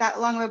going to take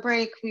that long of a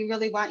break. We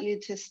really want you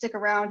to stick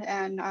around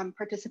and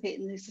participate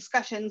in these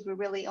discussions. We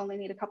really only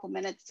need a couple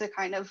minutes to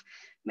kind of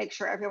make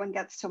sure everyone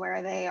gets to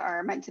where they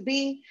are meant to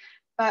be.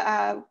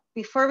 But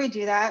before we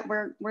do that,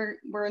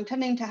 we're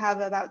intending to have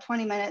about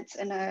 20 minutes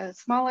in a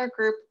smaller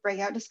group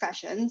breakout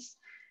discussions.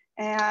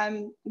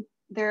 And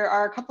there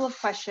are a couple of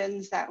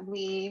questions that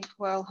we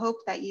will hope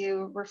that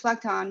you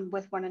reflect on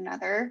with one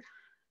another.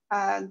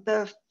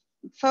 The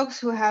folks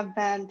who have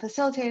been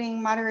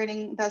facilitating,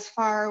 moderating thus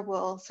far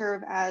will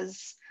serve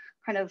as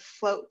kind of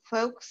float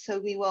folks. So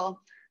we will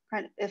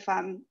kind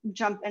of,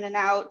 jump in and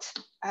out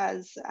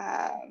as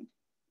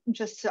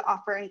just to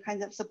offer any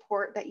kinds of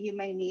support that you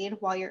may need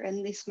while you're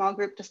in these small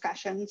group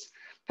discussions,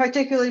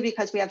 particularly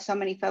because we have so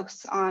many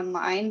folks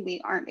online, we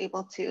aren't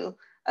able to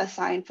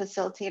assign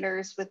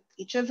facilitators with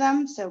each of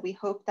them. So we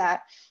hope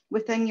that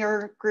within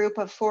your group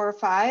of 4 or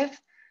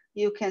 5,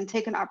 you can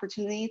take an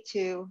opportunity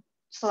to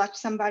select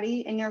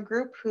somebody in your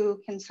group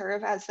who can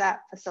serve as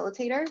that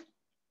facilitator.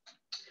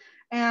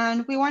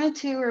 And we wanted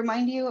to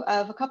remind you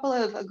of a couple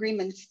of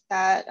agreements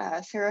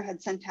that Sarah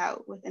had sent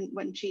out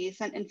when she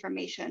sent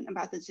information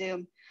about the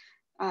Zoom,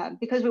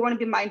 because we want to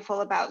be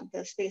mindful about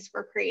the space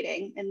we're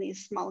creating in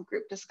these small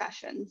group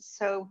discussions.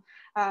 So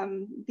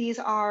these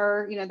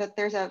are, that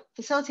there's a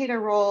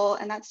facilitator role,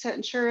 and that's to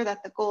ensure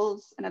that the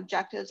goals and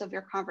objectives of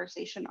your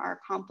conversation are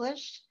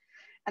accomplished,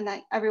 and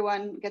that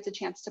everyone gets a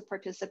chance to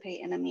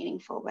participate in a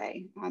meaningful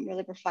way,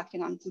 really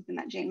reflecting on something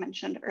that Jane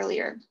mentioned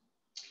earlier.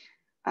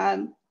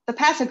 The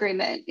pass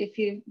agreement, if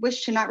you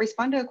wish to not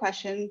respond to a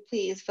question,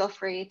 please feel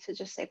free to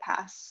just say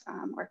pass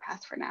or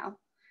pass for now.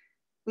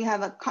 We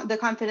have the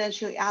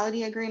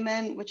confidentiality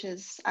agreement, which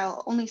is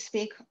I'll only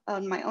speak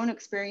on my own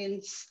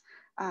experience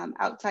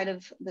outside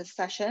of this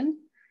session.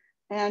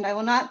 And I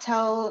will not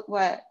tell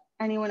what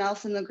anyone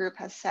else in the group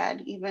has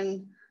said,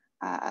 even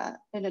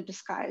in a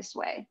disguised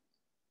way.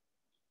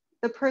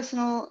 The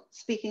personal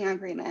speaking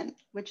agreement,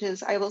 which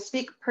is I will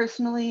speak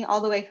personally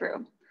all the way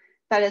through.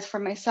 That is for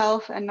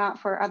myself and not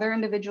for other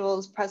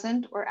individuals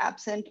present or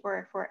absent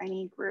or for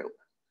any group.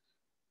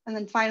 And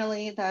then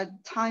finally, the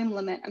time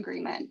limit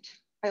agreement.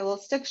 I will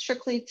stick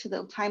strictly to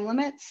the time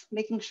limits,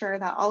 making sure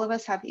that all of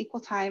us have equal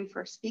time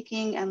for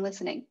speaking and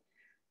listening.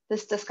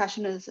 This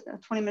discussion is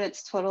 20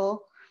 minutes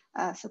total,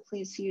 so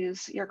please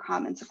use your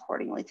comments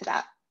accordingly to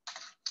that.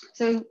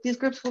 So these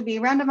groups will be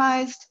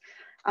randomized.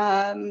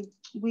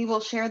 We will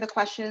share the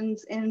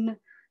questions in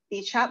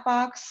the chat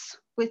box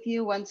with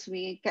you once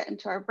we get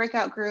into our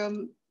breakout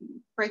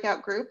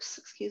groups,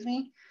 excuse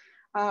me.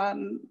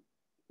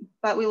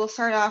 But we will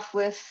start off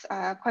with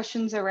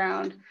questions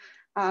around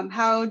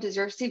how does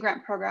your Sea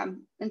Grant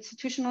program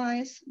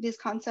institutionalize these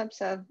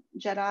concepts of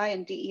JEDI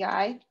and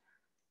DEI?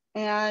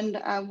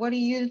 And what are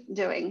you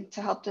doing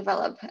to help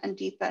develop and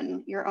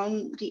deepen your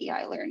own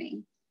DEI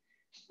learning?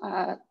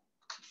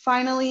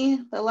 Finally,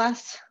 the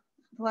last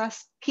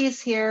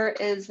piece here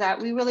is that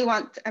we really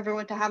want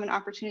everyone to have an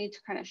opportunity to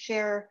kind of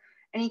share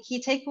any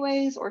key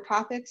takeaways or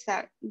topics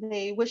that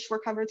they wish were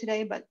covered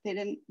today, but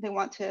they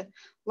want to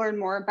learn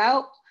more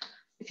about.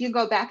 If you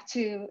go back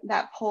to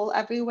that poll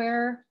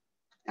everywhere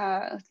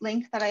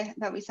link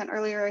that we sent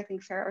earlier, I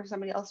think Sarah or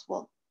somebody else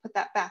will put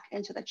that back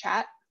into the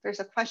chat. There's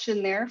a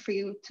question there for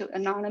you to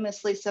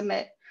anonymously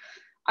submit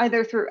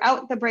either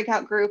throughout the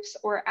breakout groups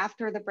or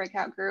after the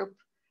breakout group.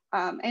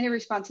 Any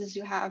responses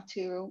you have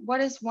to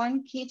what is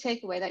one key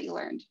takeaway that you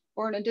learned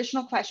or an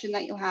additional question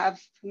that you have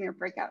from your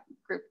breakout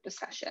group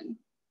discussion.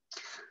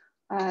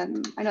 I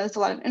know there's a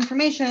lot of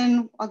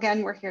information.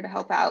 Again, we're here to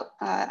help out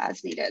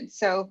as needed.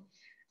 So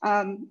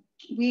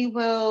we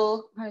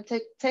will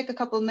take a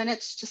couple of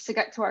minutes just to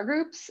get to our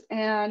groups,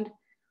 and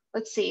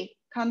let's see,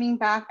 coming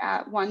back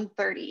at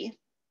 1:30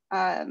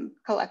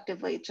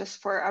 collectively,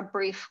 just for a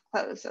brief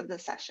close of the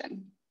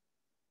session.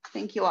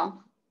 Thank you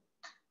all.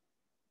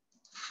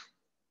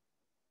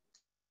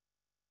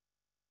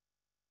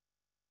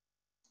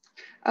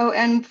 Oh,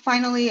 and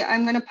finally,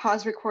 I'm going to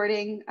pause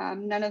recording.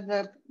 None of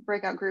the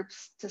breakout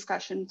groups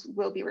discussions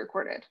will be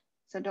recorded,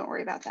 so don't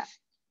worry about that.